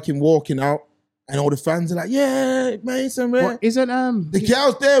showing like him walking out, and all the fans are like, yeah, Mason, man. But isn't the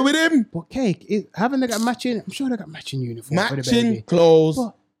girl's there with him? But Cake, haven't they got matching? I'm sure they got matching uniforms for the baby. Matching clothes,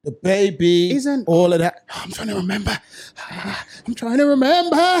 But the baby, isn't all of that. I'm trying to remember.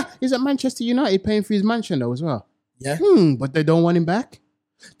 Isn't Manchester United paying for his mansion though as well? Yeah. But they don't want him back?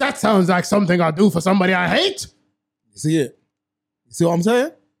 That sounds like something I'll do for somebody I hate. You see it? You see what I'm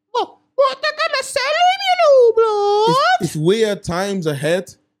saying? But they're gonna sell him, you know, blood. It's weird times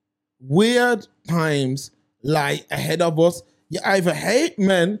ahead. Weird times lie ahead of us. You either hate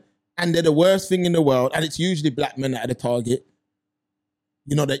men and they're the worst thing in the world, and it's usually black men that are the target.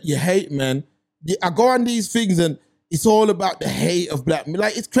 You know, that you hate men. I go on these things and it's all about the hate of black men.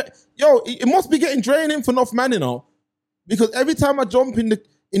 Like, it must be getting draining for enough man, you know? Because every time I jump in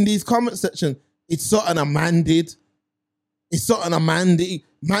these comment sections, it's something a man did. It's something a man did.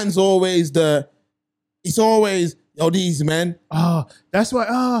 Man's always it's always, yo, these men. That's why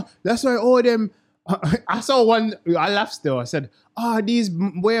all them, I saw one, I laughed still. I said, these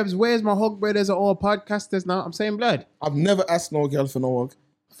where's my hug brothers are all podcasters now. I'm saying blood. I've never asked no girl for no hug.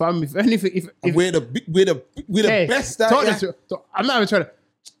 Fam, if anything, if we're the best out here. I'm not even trying to,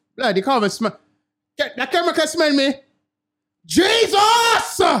 blood, you can't even smell. That camera can smell me.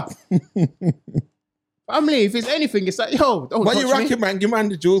 Jesus! Family, if it's anything, it's like, yo, don't what touch you reckon, me. man? Give man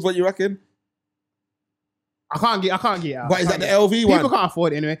the jewels. What you reckon? I can't get out. What is that, the LV one? People can't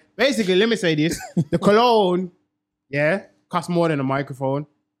afford it anyway. Basically, let me say this. The cologne, costs more than a microphone.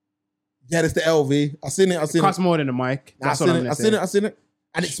 Yeah, that's the LV. I seen it. Costs more than a mic. That's what I'm saying. I seen it.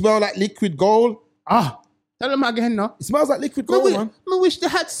 And it smells like liquid gold. Tell them again now. It smells like liquid gold, man. I wish they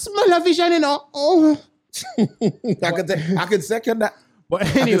had smell-o-vision, you know. Oh. I can second that.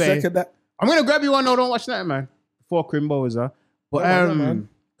 But anyway, I can second that. I'm going to grab you one. No, don't watch that, man. 4 Crimbo is that. But,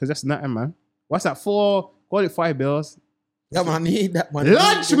 because that's nothing, man. What's that? 4, call it 5 bills. Yeah, man, I need that, man.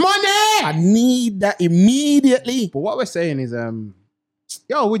 Lunch money! I need that immediately. But what we're saying is,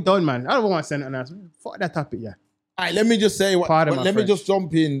 yo, we're done, man. I don't want to send it else. Fuck that topic, yeah. All right, let me just say let me just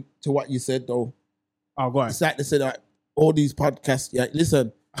jump in to what you said, though. Oh, go on. It's like they said, like, all these podcasts, yeah,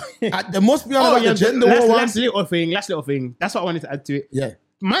 listen, there must be on the gender war one. Last little thing. That's what I wanted to add to it. Yeah.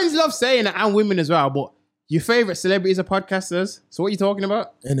 Man's love saying it, and women as well, but your favorite celebrities are podcasters. So what are you talking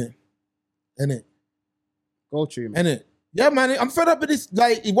about? Innit? Go through, man. Innit? Yeah, man, I'm fed up with this.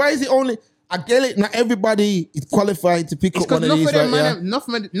 Like, why is it only, I get it, not everybody is qualified to pick up one of these, right? Enough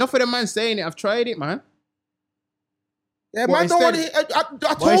of them man saying it. I've tried it, man. Yeah, man, don't want it.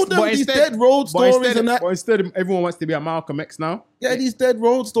 I told them these dead road stories and that. But instead, everyone wants to be a Malcolm X now. Yeah, these dead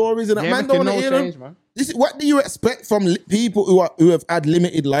road stories and that. Man, don't want to hear them. Man. What do you expect from people who have had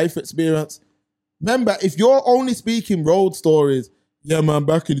limited life experience? Remember, if you're only speaking road stories, yeah, man,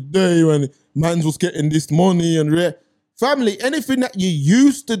 back in the day when man was getting this money and family, anything that you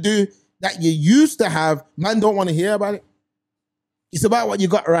used to do, that you used to have, man don't want to hear about it. It's about what you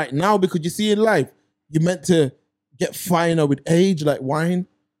got right now, because you see in life, you're meant to get finer with age like wine.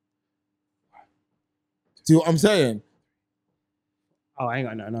 See what I'm saying? Oh, I ain't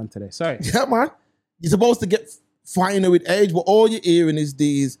got nothing on today. Sorry. Yeah, man. You're supposed to get finer with age, but all you're hearing is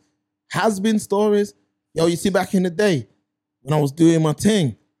these has-been stories. Yo, you see, back in the day, when I was doing my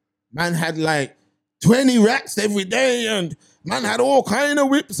thing, Man had like 20 racks every day and man had all kind of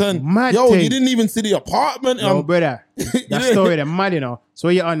whips and Mad yo, thing. you didn't even see the apartment. No, brother. That story, they're mad, you know. So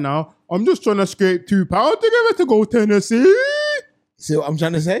what you on now? I'm just trying to scrape £2 together to go Tennessee. See what I'm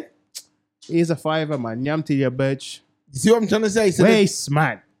trying to say? Here's a fiver, man. Yam to your bitch. You see what I'm trying to say? So Waste,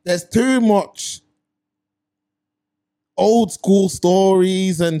 man. there's too much old school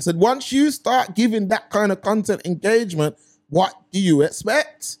stories and said once you start giving that kind of content engagement, what do you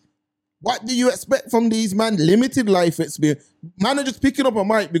expect? What do you expect from these man? Limited life experience. Man are just picking up a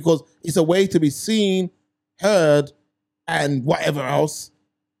mic because it's a way to be seen, heard, and whatever else.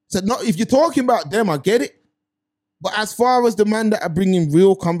 So not if you're talking about them, I get it. But as far as the man that are bringing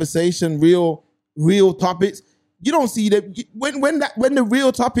real conversation, real topics, you don't see them. When the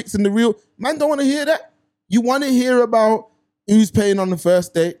real topics and the real man don't want to hear that. You want to hear about who's paying on the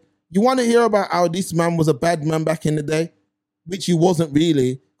first date. You want to hear about how this man was a bad man back in the day, which he wasn't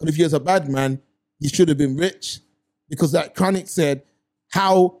really. But if he was a bad man, he should have been rich. Because that Chronic said,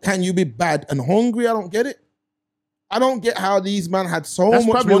 how can you be bad and hungry? I don't get it. I don't get how these men had so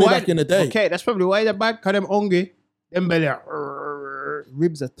much money back in the day. Okay, that's probably why they're bad, because them hungry. Them belly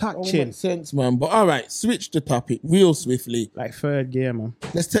ribs are touching. Makes sense, man. But all right, switch the topic real swiftly. Like third gear, man.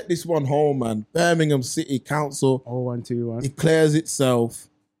 Let's take this one home, man. Birmingham City Council 0121. declares itself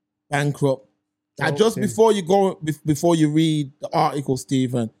bankrupt. And just Okay. before you read the article,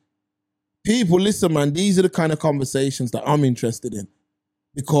 Stephen, people, listen, man, these are the kind of conversations that I'm interested in.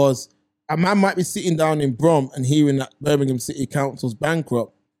 Because a man might be sitting down in Brom and hearing that Birmingham City Council's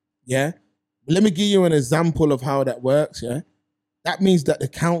bankrupt, yeah? Let me give you an example of how that works, yeah? That means that the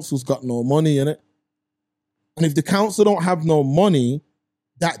council's got no money in it. And if the council don't have no money,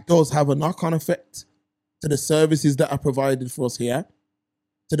 that does have a knock-on effect to the services that are provided for us here,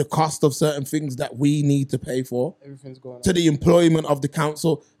 to the cost of certain things that we need to pay for, Everything's going to the employment of the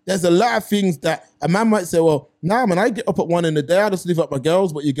council. There's a lot of things that a man might say, well, nah, man, I get up at 1 in the day, I just live up my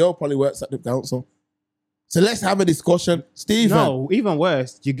girls, but your girl probably works at the council. So let's have a discussion. Stephen. No, even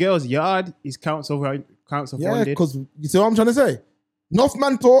worse. Your girl's yard is council Yeah, funded. because you see what I'm trying to say? Enough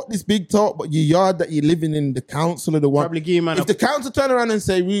man talk this big talk, but your yard that you're living in, the council of the one. Probably give man If the council turn around and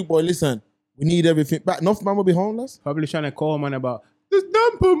say, rude boy, listen, we need everything back, enough man will be homeless. probably trying to call man about there's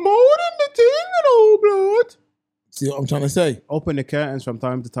damn promoting the thing and all blood. See what I'm trying to say? Open the curtains from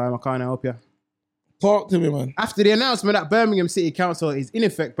time to time. I can't help you. Talk to me, man. After the announcement that Birmingham City Council is in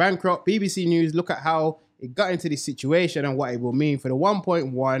effect bankrupt, BBC News look at how it got into this situation and what it will mean for the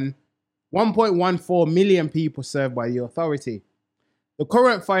 1.14 million people served by the authority. The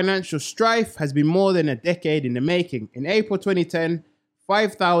current financial strife has been more than a decade in the making. In April 2010,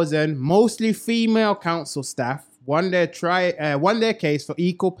 5,000 mostly female council staff won their case for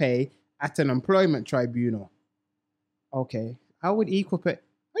equal pay at an employment tribunal. Okay, how would equal pay?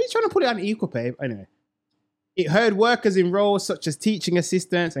 Are you trying to put it on equal pay? Anyway, it heard workers in roles such as teaching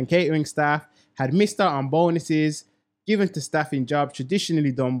assistants and catering staff had missed out on bonuses given to staff in jobs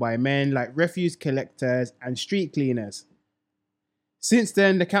traditionally done by men like refuse collectors and street cleaners. Since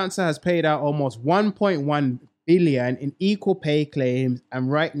then, the council has paid out almost 1.1 billion in equal pay claims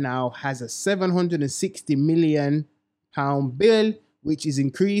and right now has a 760 million pound bill, which is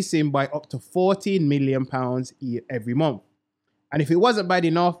increasing by up to 14 million pounds every month. And if it wasn't bad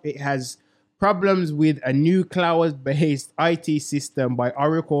enough, it has problems with a new cloud-based IT system by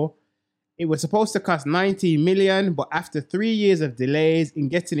Oracle. It was supposed to cost 19 million, but after 3 years of delays in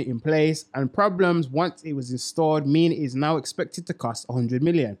getting it in place and problems once it was installed mean it is now expected to cost 100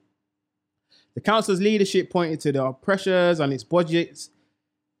 million. The council's leadership pointed to the pressures on its budgets,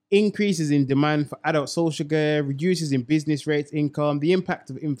 increases in demand for adult social care, reduces in business rates income, the impact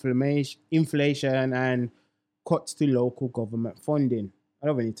of inflation, and cuts to local government funding. I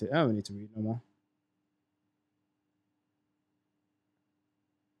don't need to read no more.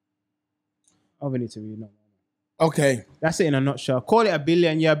 Okay. That's it in a nutshell. Call it a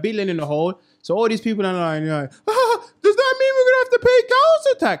billion. Yeah, a billion in the hole. So all these people are like, does that mean we're going to have to pay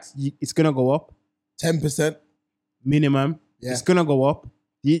council tax? It's going to go up. 10%. Minimum. Yeah. It's going to go up.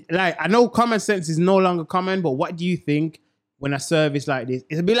 I know common sense is no longer common, but what do you think when a service like this?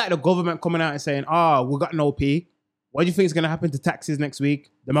 It'll be like the government coming out and saying, we got no P. What do you think is going to happen to taxes next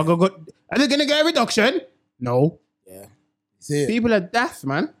week? Are they going to get a reduction? No. Yeah. See it. People are daft,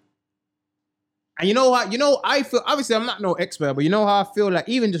 man. And you know what? I feel, obviously I'm not no expert, but you know how I feel like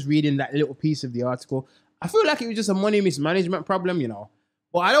even just reading that little piece of the article, I feel like it was just a money mismanagement problem,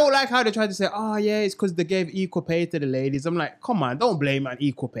 But I don't like how they tried to say, it's because they gave equal pay to the ladies. I'm like, come on, don't blame on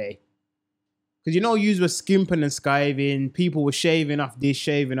equal pay. Because yous were skimping and skiving, people were shaving off this,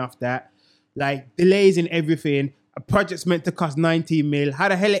 shaving off that. Like, delays in everything. a project's meant to cost 19 mil. How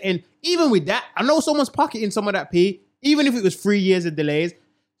the hell it end? Even with that, I know someone's pocketing some of that P, even if it was 3 years of delays.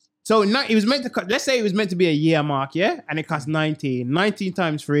 So it was meant to, let's say it was meant to be a year mark, yeah? And it cost 19. 19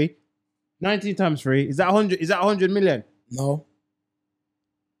 times 3. 19 times 3. Is that 100? Is that 100 million? No.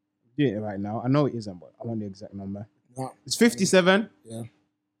 I'm doing it right now. I know it isn't, but I want the exact number. No. It's 57. Yeah.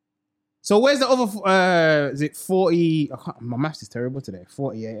 So where's the other, is it 40? My maths is terrible today.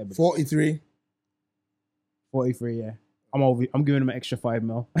 48. I believe. 43. 43, yeah. I'm giving them an extra 5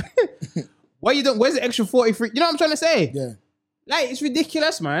 mil. What you doing? Where's the extra 43? You know what I'm trying to say? Yeah. Like, it's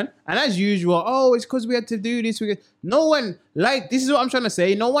ridiculous, man. And as usual, oh, it's because we had to do this. No one, like, this is what I'm trying to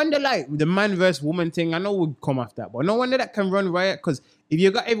say. No wonder, like, the man versus woman thing, I know we'll come off that, but no wonder that can run riot, because if you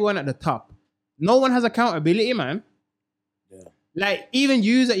got everyone at the top, no one has accountability, man. Yeah. Like, even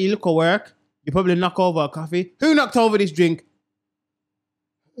you that you look at work, you probably knock over a coffee. Who knocked over this drink?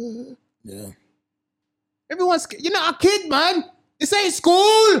 Yeah. Everyone's, you're not a kid, man. This ain't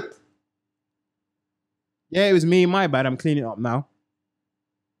school. Yeah, it was me. My bad. I'm cleaning it up now.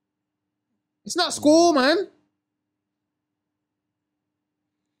 It's not school, man.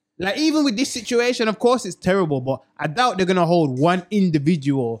 Like, even with this situation, of course, it's terrible, but I doubt they're going to hold one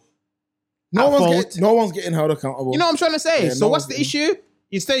individual. No one's getting held accountable. You know what I'm trying to say? Yeah, So what's the issue?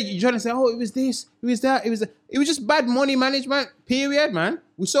 Instead, you're trying to say, oh, it was this, it was that, it was just bad money management, period, man.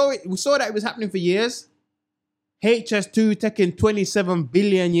 We saw it. We saw that it was happening for years. HS2 taking 27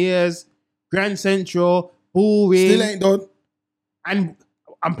 billion years. Grand Central, Bullring. Still ain't done. And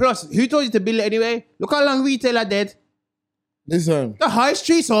plus, who told you to build it anyway? Look how long retail are dead. Listen. The high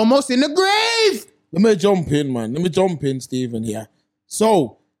street's almost in the grave. Let me jump in, man. Let me jump in, Stephen, here.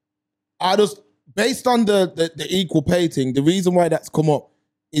 So, I just, based on the equal pay thing, the reason why that's come up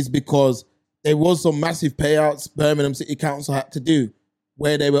is because there was some massive payouts Birmingham City Council had to do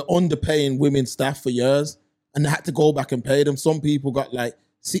where they were underpaying women staff for years and they had to go back and pay them. Some people got like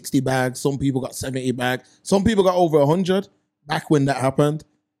 60 bags, some people got 70 bags, some people got over 100 back when that happened,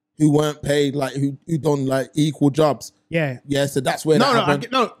 who weren't paid, like who done like equal jobs. Yeah. Yeah, so that's where that happened.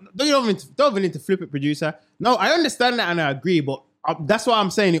 Don't even need to flip it, producer. No, I understand that and I agree, but that's why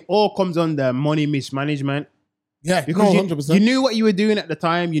I'm saying it all comes under money mismanagement. Yeah, because no, 100%. you knew what you were doing at the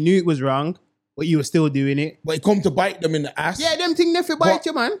time, you knew it was wrong, but you were still doing it. But it come to bite them in the ass. Yeah, them thing never bite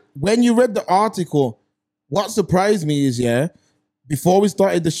you, man. When you read the article, what surprised me is, before we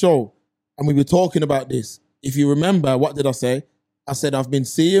started the show, and we were talking about this, if you remember, what did I say? I said, I've been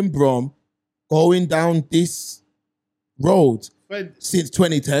seeing Brom going down this road since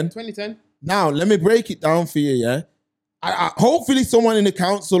 2010. 2010. Now, let me break it down for you, I hopefully someone in the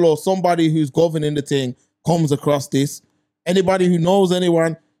council or somebody who's governing the thing comes across this. Anybody who knows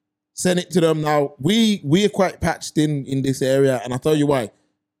anyone, send it to them. Now, we are quite patched in this area, and I'll tell you why.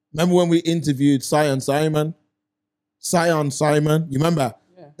 Remember when we interviewed Sion Simon? You remember?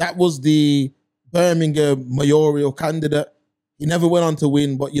 Yeah. That was the Birmingham mayoral candidate. He never went on to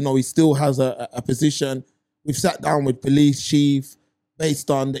win, but, he still has a position. We've sat down with police chief based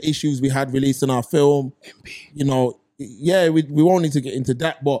on the issues we had releasing our film. MP. We won't need to get into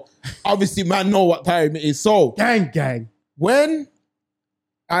that, but obviously, man, know what time it is. So, gang. When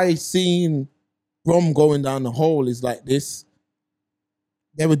I seen Brom going down the hole is like this,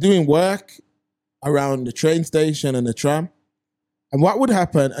 they were doing work around the train station and the tram. And what would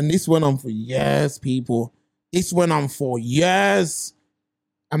happen, and this went on for years, people. This went on for years.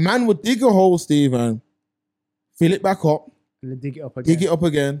 A man would dig a hole, Stephen, fill it back up, and dig it up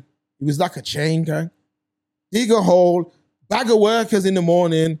again. It was like a chain gang. Dig a hole, bag of workers in the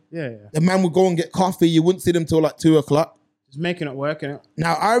morning. Yeah. The man would go and get coffee. You wouldn't see them till like 2 o'clock. Just making it work, innit?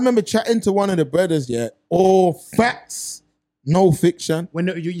 Now, I remember chatting to one of the brothers, all facts, no fiction. When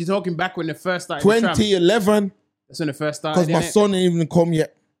you're talking back when they first started 2011. That's when they first started, because my son ain't even come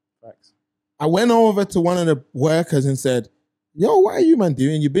yet. Facts. I went over to one of the workers and said, yo, what are you, man,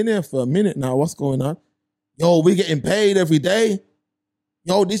 doing? You've been here for a minute now. What's going on? Yo, we getting paid every day.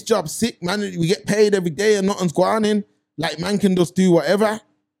 Yo, this job's sick, man. We get paid every day and nothing's going in. Like, man can just do whatever.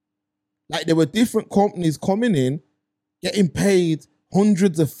 Like, there were different companies coming in, getting paid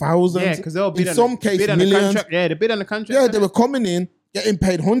hundreds of thousands. Yeah, because they'll bid in some cases millions. Yeah, they bid on the contract. Yeah, they were coming in, getting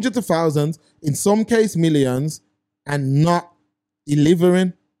paid hundreds of thousands, in some case millions, and not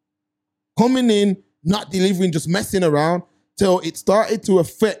delivering. Coming in, not delivering, just messing around, till it started to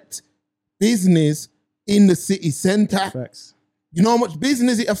affect business in the city centre. Facts. You know how much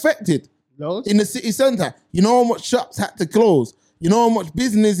business it affected? Loads. In the city centre. You know how much shops had to close? You know how much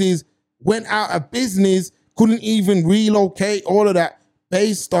businesses went out of business, couldn't even relocate, all of that,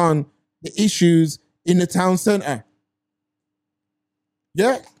 based on the issues in the town centre.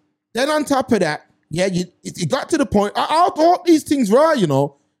 Yeah? Then on top of that, Yeah, it got to the point. I thought these things right, you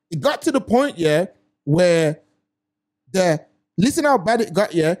know. It got to the point, yeah, where listen how bad it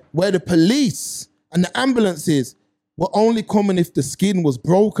got, yeah, where the police and the ambulances were only coming if the skin was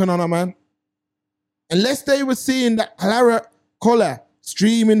broken on a man. Unless they were seeing that color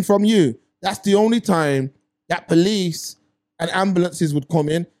streaming from you, that's the only time that police and ambulances would come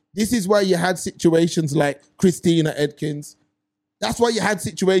in. This is why you had situations like Christina Edkins. That's why you had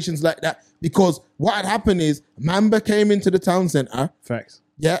situations like that. Because what had happened is Mamba came into the town centre. Facts.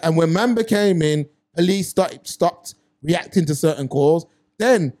 Yeah, and when Mamba came in, police stopped reacting to certain calls.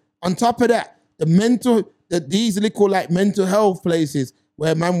 Then, on top of that, these little like mental health places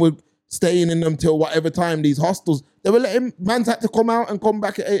where man would staying in them till whatever time, these hostels, they were letting mans had to come out and come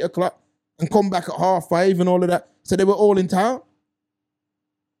back at 8 o'clock and come back at 5:30 and all of that. So they were all in town.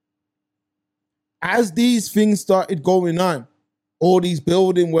 As these things started going on, all these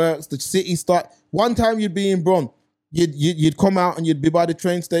building works, the city one time you'd be in Brum, you'd come out and you'd be by the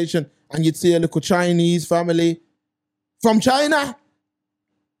train station and you'd see a little Chinese family from China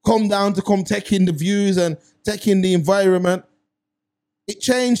come down to come take in the views and take in the environment. It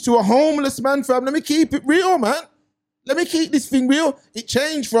changed to a homeless man, fam. Let me keep it real, man. Let me keep this thing real. It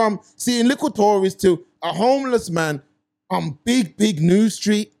changed from seeing little tourists to a homeless man on big New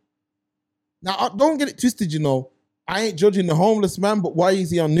Street. Now, don't get it twisted, you know. I ain't judging the homeless man, but why is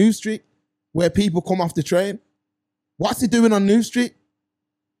he on New Street where people come off the train? What's he doing on New Street?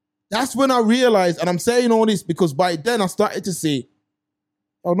 That's when I realized, and I'm saying all this because by then I started to see,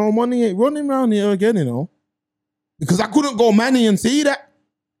 oh no, money ain't running around here again, you know. Because I couldn't go Manny and see that.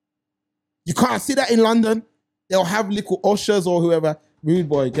 You can't see that in London. They'll have little ushers or whoever. Rude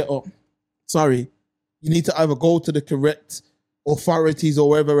boy, get up. Sorry. You need to either go to the correct authorities or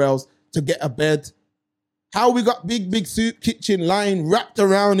wherever else to get a bed. How we got big soup kitchen line wrapped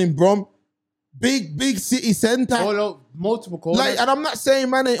around in Brum. Big city centre. Multiple corners. Like, and I'm not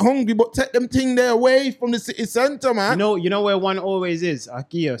saying man ain't hungry, but take them thing there away from the city centre, man. You know where one always is?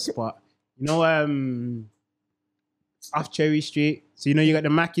 IKEA spot. You know, off Cherry Street. So, you know, you got the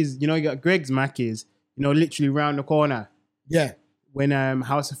Mackies, you know, you got Greg's Mackies, you know, literally round the corner. Yeah. When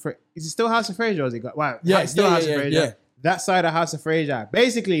House of is it still House of Fraser or is it got, wow. Yeah, it's still House of Fraser. Yeah. That side of House of Fraser.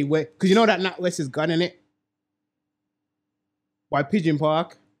 Basically, because you know that NatWest is gone in it. By Pigeon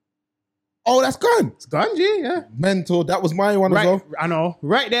Park. Oh, that's gone. It's gone, G, yeah. Mental. That was my one as well. I know.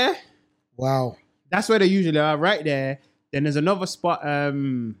 Right there. Wow. That's where they usually are, right there. Then there's another spot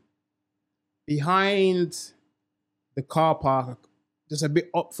behind the car park, just a bit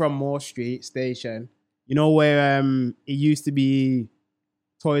up from Moore Street Station. You know where it used to be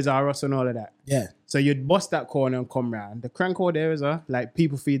Toys R Us and all of that? Yeah. So you'd bust that corner and come round. The Cranko there as well. Like,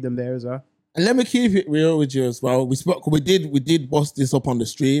 people feed them there as well. And let me keep it real with you as well. We did bust this up on the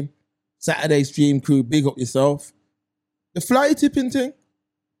stream. Saturday stream crew, big up yourself. The fly tipping thing.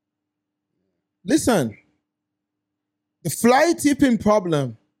 Listen, the fly tipping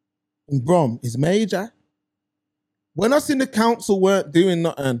problem in Brum is major. When us in the council weren't doing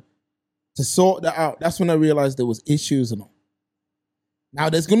nothing to sort that out, that's when I realized there was issues and all. Now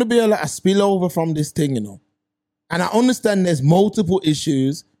there's going to be a lot of spillover from this thing, you know. And I understand there's multiple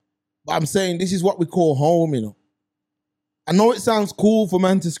issues, but I'm saying this is what we call home, you know. I know it sounds cool for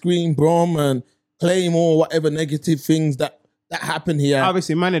man to scream Brum and claim all whatever negative things that happen here.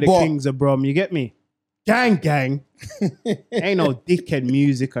 Obviously, man of the kings of Brum, you get me? Gang. Ain't no dickhead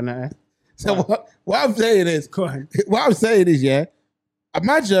music on that. So what I'm saying is, Go on. what I'm saying is, yeah,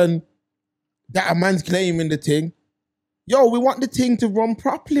 imagine that a man's claiming the thing. Yo, we want the thing to run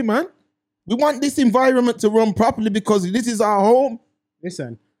properly, man. We want this environment to run properly because this is our home.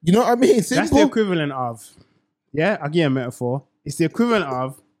 Listen. You know what I mean? Simple. That's the equivalent of, yeah, I'll give you a metaphor. It's the equivalent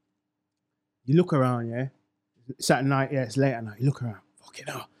of, you look around, yeah? It's at night, yeah, it's late at night. You look around, fucking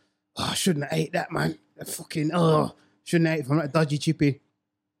hell. Oh, I shouldn't have ate that, man. Shouldn't have ate from that dodgy chippy.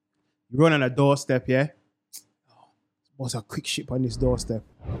 You run on a doorstep, yeah? Oh, what's a quick ship on this doorstep?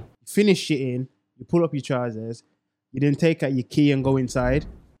 You finish shitting, you pull up your trousers, you then take out your key and go inside.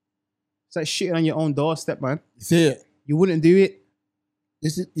 It's like shitting on your own doorstep, man. You see it? You wouldn't do it. You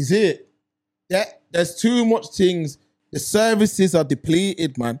see it? There's too much things. The services are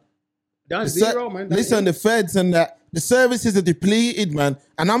depleted, man. That's zero, man. Listen, the feds and that, the services are depleted, man.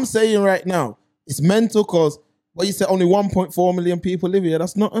 And I'm saying right now, it's mental because, what you said, only 1.4 million people live here.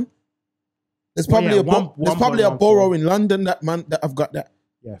 That's nothing. There's probably a borough in London that I've got that.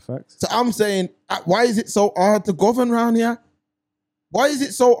 Yeah, facts. So I'm saying, why is it so hard to govern around here? Why is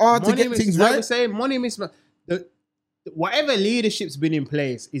it so hard to get things right? Like saying, money mismatch. Whatever leadership's been in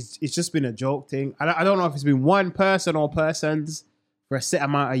place, it's just been a joke thing. I don't know if it's been one person or persons for a set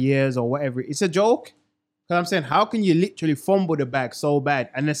amount of years or whatever. It's a joke. Because I'm saying, how can you literally fumble the bag so bad?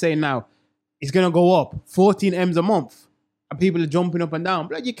 And they're saying now, it's going to go up 14 M's a month. And people are jumping up and down.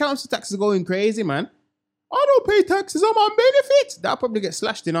 But your council tax is going crazy, man. I don't pay taxes on my benefits. That'll probably get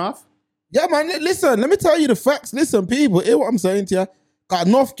slashed in half. Yeah, man. Listen, let me tell you the facts. Listen, people, hear what I'm saying to you. Got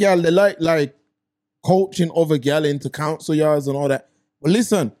enough gal, they like coaching other gal into council yards and all that. But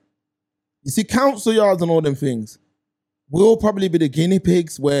listen, you see, council yards and all them things, we'll probably be the guinea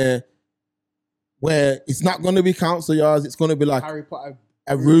pigs where it's not going to be council yards. It's going to be like Harry Potter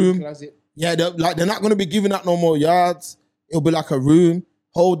a room. Closet. Yeah, they're not going to be giving out no more yards. It'll be like a room.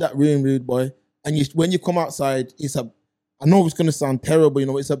 Hold that room, rude boy. And when you come outside, I know it's going to sound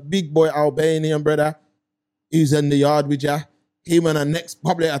terrible, it's a big boy Albanian brother who's in the yard with you. Him and a next,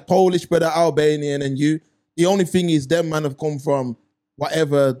 probably a Polish brother Albanian and you. The only thing is them man have come from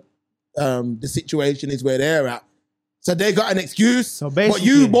whatever the situation is where they're at. So they got an excuse. So basically, but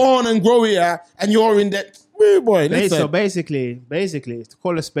you born and grow here and you're in that, rude boy, listen. So basically, to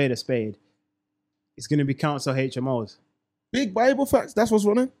call a spade, it's going to be council HMOs. Big Bible facts, that's what's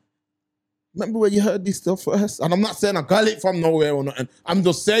running. Remember where you heard this stuff first? And I'm not saying I got it from nowhere or nothing. I'm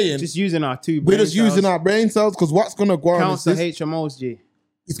just saying. Just using our two We're just using our brain cells because what's going to go on council is this, HMOs, G.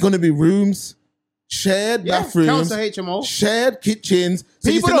 it's going to be rooms, shared bathrooms, council HMO. shared kitchens. So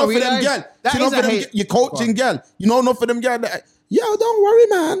People you see don't enough of them realize girl. that See is enough of a them, hate. you're coaching girl. You know enough of them girl. Yo, don't worry,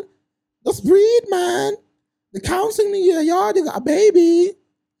 man. Just breathe, man. The council in your yard, you got a baby.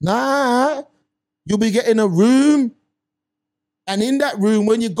 Nah. You'll be getting a room. And in that room,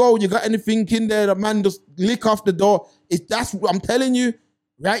 when you go, you got anything in there, the man just lick off the door. I'm telling you,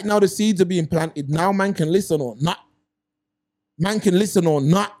 right now the seeds are being planted. Now man can listen or not. Man can listen or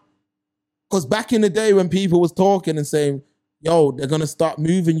not. Because back in the day when people was talking and saying, yo, they're going to start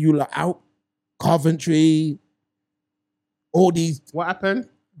moving you like out. Coventry, all these. What happened?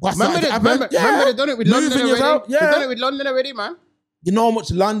 Remember they done it with London Moving already? us out, They done it with London already, man. You know how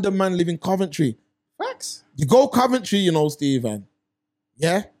much London man live in Coventry? Facts. You go Coventry, Stephen.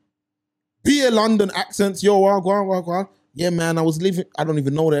 Yeah? Be a London accent. Yo, go on. Yeah, man, I don't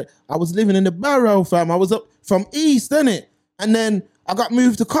even know that. I was living in the Barrow, fam. I was up from East, innit? And then I got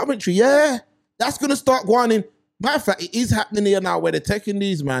moved to Coventry. Yeah? That's going to start going in. Matter of fact, it is happening here now where they're taking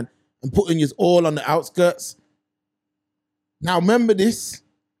these, man, and putting you all on the outskirts. Now, remember this.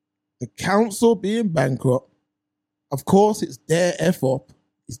 The council being bankrupt, of course, it's their F up.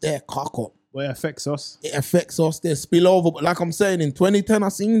 It's their cock up. Well, it affects us. It affects us. They spill over. But like I'm saying, in 2010,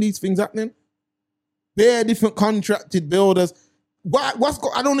 I've seen these things happening. Bare different contracted builders.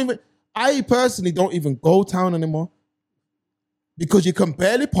 I personally don't even go town anymore. Because you can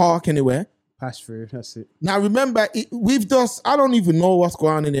barely park anywhere. Pass through, that's it. Now remember, I don't even know what's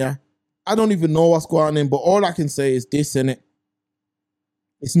going on in here. I don't even know what's going on, but all I can say is this, innit?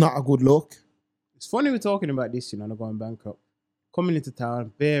 It's not a good look. It's funny we're talking about this, they're going bankrupt. Coming into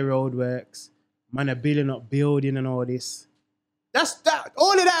town, bare roadworks, man are building up building and all this. That's that.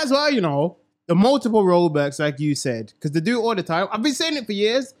 All of that as well, The multiple roadworks, like you said, because they do it all the time. I've been saying it for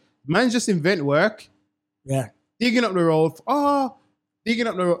years. Man just invent work. Yeah. Digging up the road. Digging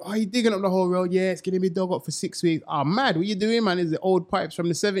up the road. Oh, you're digging up the whole road. Yeah, it's going to be dug up for 6 weeks. Oh, mad. What you doing, man? Is the old pipes from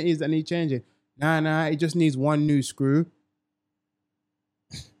the 70s that need changing? Nah. It just needs one new screw.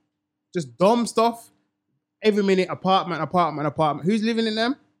 Just dumb stuff. Every minute, apartment. Who's living in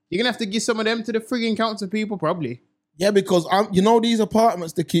them? You're going to have to give some of them to the frigging council people, probably. Yeah, because these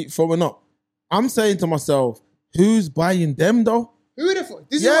apartments they keep throwing up. I'm saying to myself, who's buying them though? Who the fuck?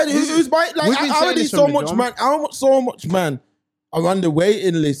 Who's buying? Like, already so much, man. So much, man, are on the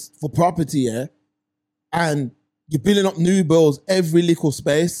waiting list for property, yeah? And you're building up new builds every little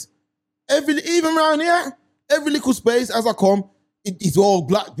space. Even around here, every little space as I come, it's all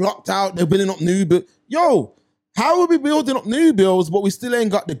blocked out. They're building up new builds. Yo, how are we building up new builds, but we still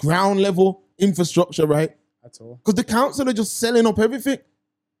ain't got the ground level infrastructure, right? That's all. Because the council are just selling up everything.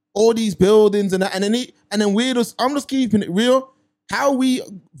 All these buildings and that. And then I'm just keeping it real. How we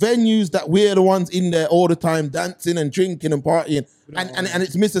venues that we're the ones in there all the time dancing and drinking and partying. And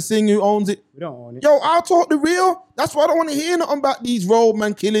it's Mr. Singh who owns it. We don't own it. Yo, I'll talk the real. That's why I don't want to hear nothing about these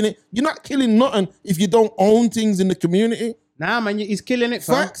roadmen killing it. You're not killing nothing if you don't own things in the community. Nah, man, he's killing it,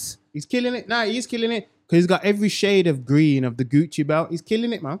 fam. Facts. He's killing it. Nah, he's killing it. Because he's got every shade of green of the Gucci belt. He's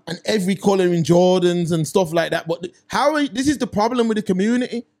killing it, man. And every color in Jordans and stuff like that. But this is the problem with the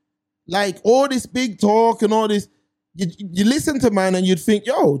community. Like, all this big talk and all this, you listen to man and you'd think,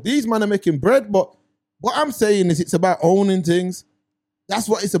 yo, these men are making bread. But what I'm saying is it's about owning things. That's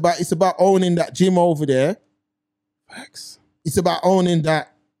what it's about. It's about owning that gym over there. Facts. It's about owning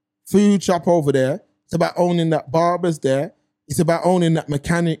that food shop over there. It's about owning that barber's there. It's about owning that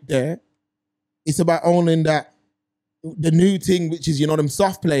mechanic there. It's about owning that the new thing, which is, them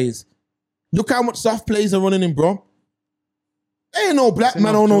soft plays. Look how much soft plays are running in Brom. There ain't no black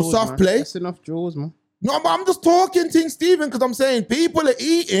man on no soft play. That's enough jaws, man. No, but I'm just talking things, Stephen, because I'm saying people are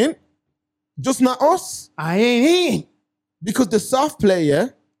eating, just not us. I ain't eating. Because the soft play,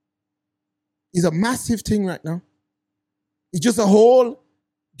 is a massive thing right now. It's just a whole,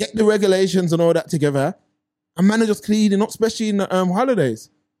 get the regulations and all that together, and man are just cleaning up, especially in the holidays.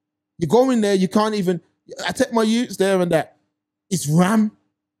 You go in there, you can't even, I take my youths there and that. It's ram.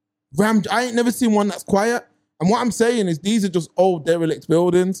 I ain't never seen one that's quiet. And what I'm saying is these are just old derelict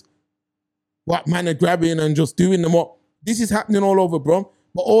buildings. What man are grabbing and just doing them up. This is happening all over, bro.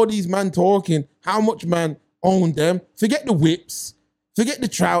 But all these man talking, how much man own them? Forget the whips. Forget the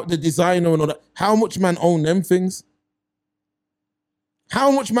trout, the designer and all that. How much man own them things? How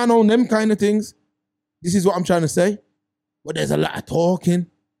much man own them kind of things? This is what I'm trying to say. But there's a lot of talking.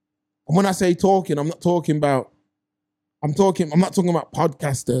 And when I say talking, I'm not talking about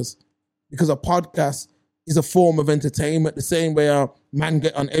podcasters, because a podcast is a form of entertainment, the same way a man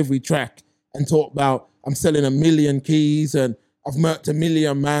get on every track and talk about, I'm selling 1 million keys and I've murked 1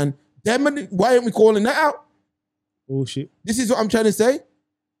 million, man. Why aren't we calling that out? Bullshit. This is what I'm trying to say.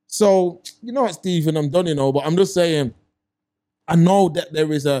 So, you know what, Stephen, I'm done, but I'm just saying, I know that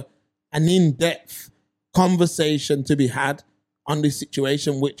there is an in-depth conversation to be had on this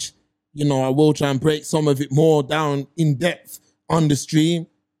situation, which, I will try and break some of it more down in depth on the stream.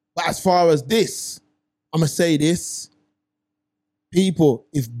 But as far as this, I'm going to say this. People,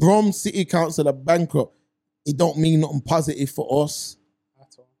 if Brom City Council are bankrupt, it don't mean nothing positive for us.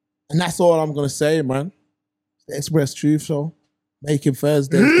 That's all. And that's all I'm going to say, man. It's the Express Truth Show. Making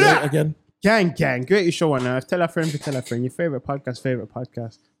Thursday great again. Gang. Great show on earth. Tell a friend to tell a friend. Your favorite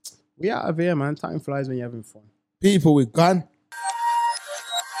podcast. We out of here, man. Time flies when you're having fun. People, we're gone.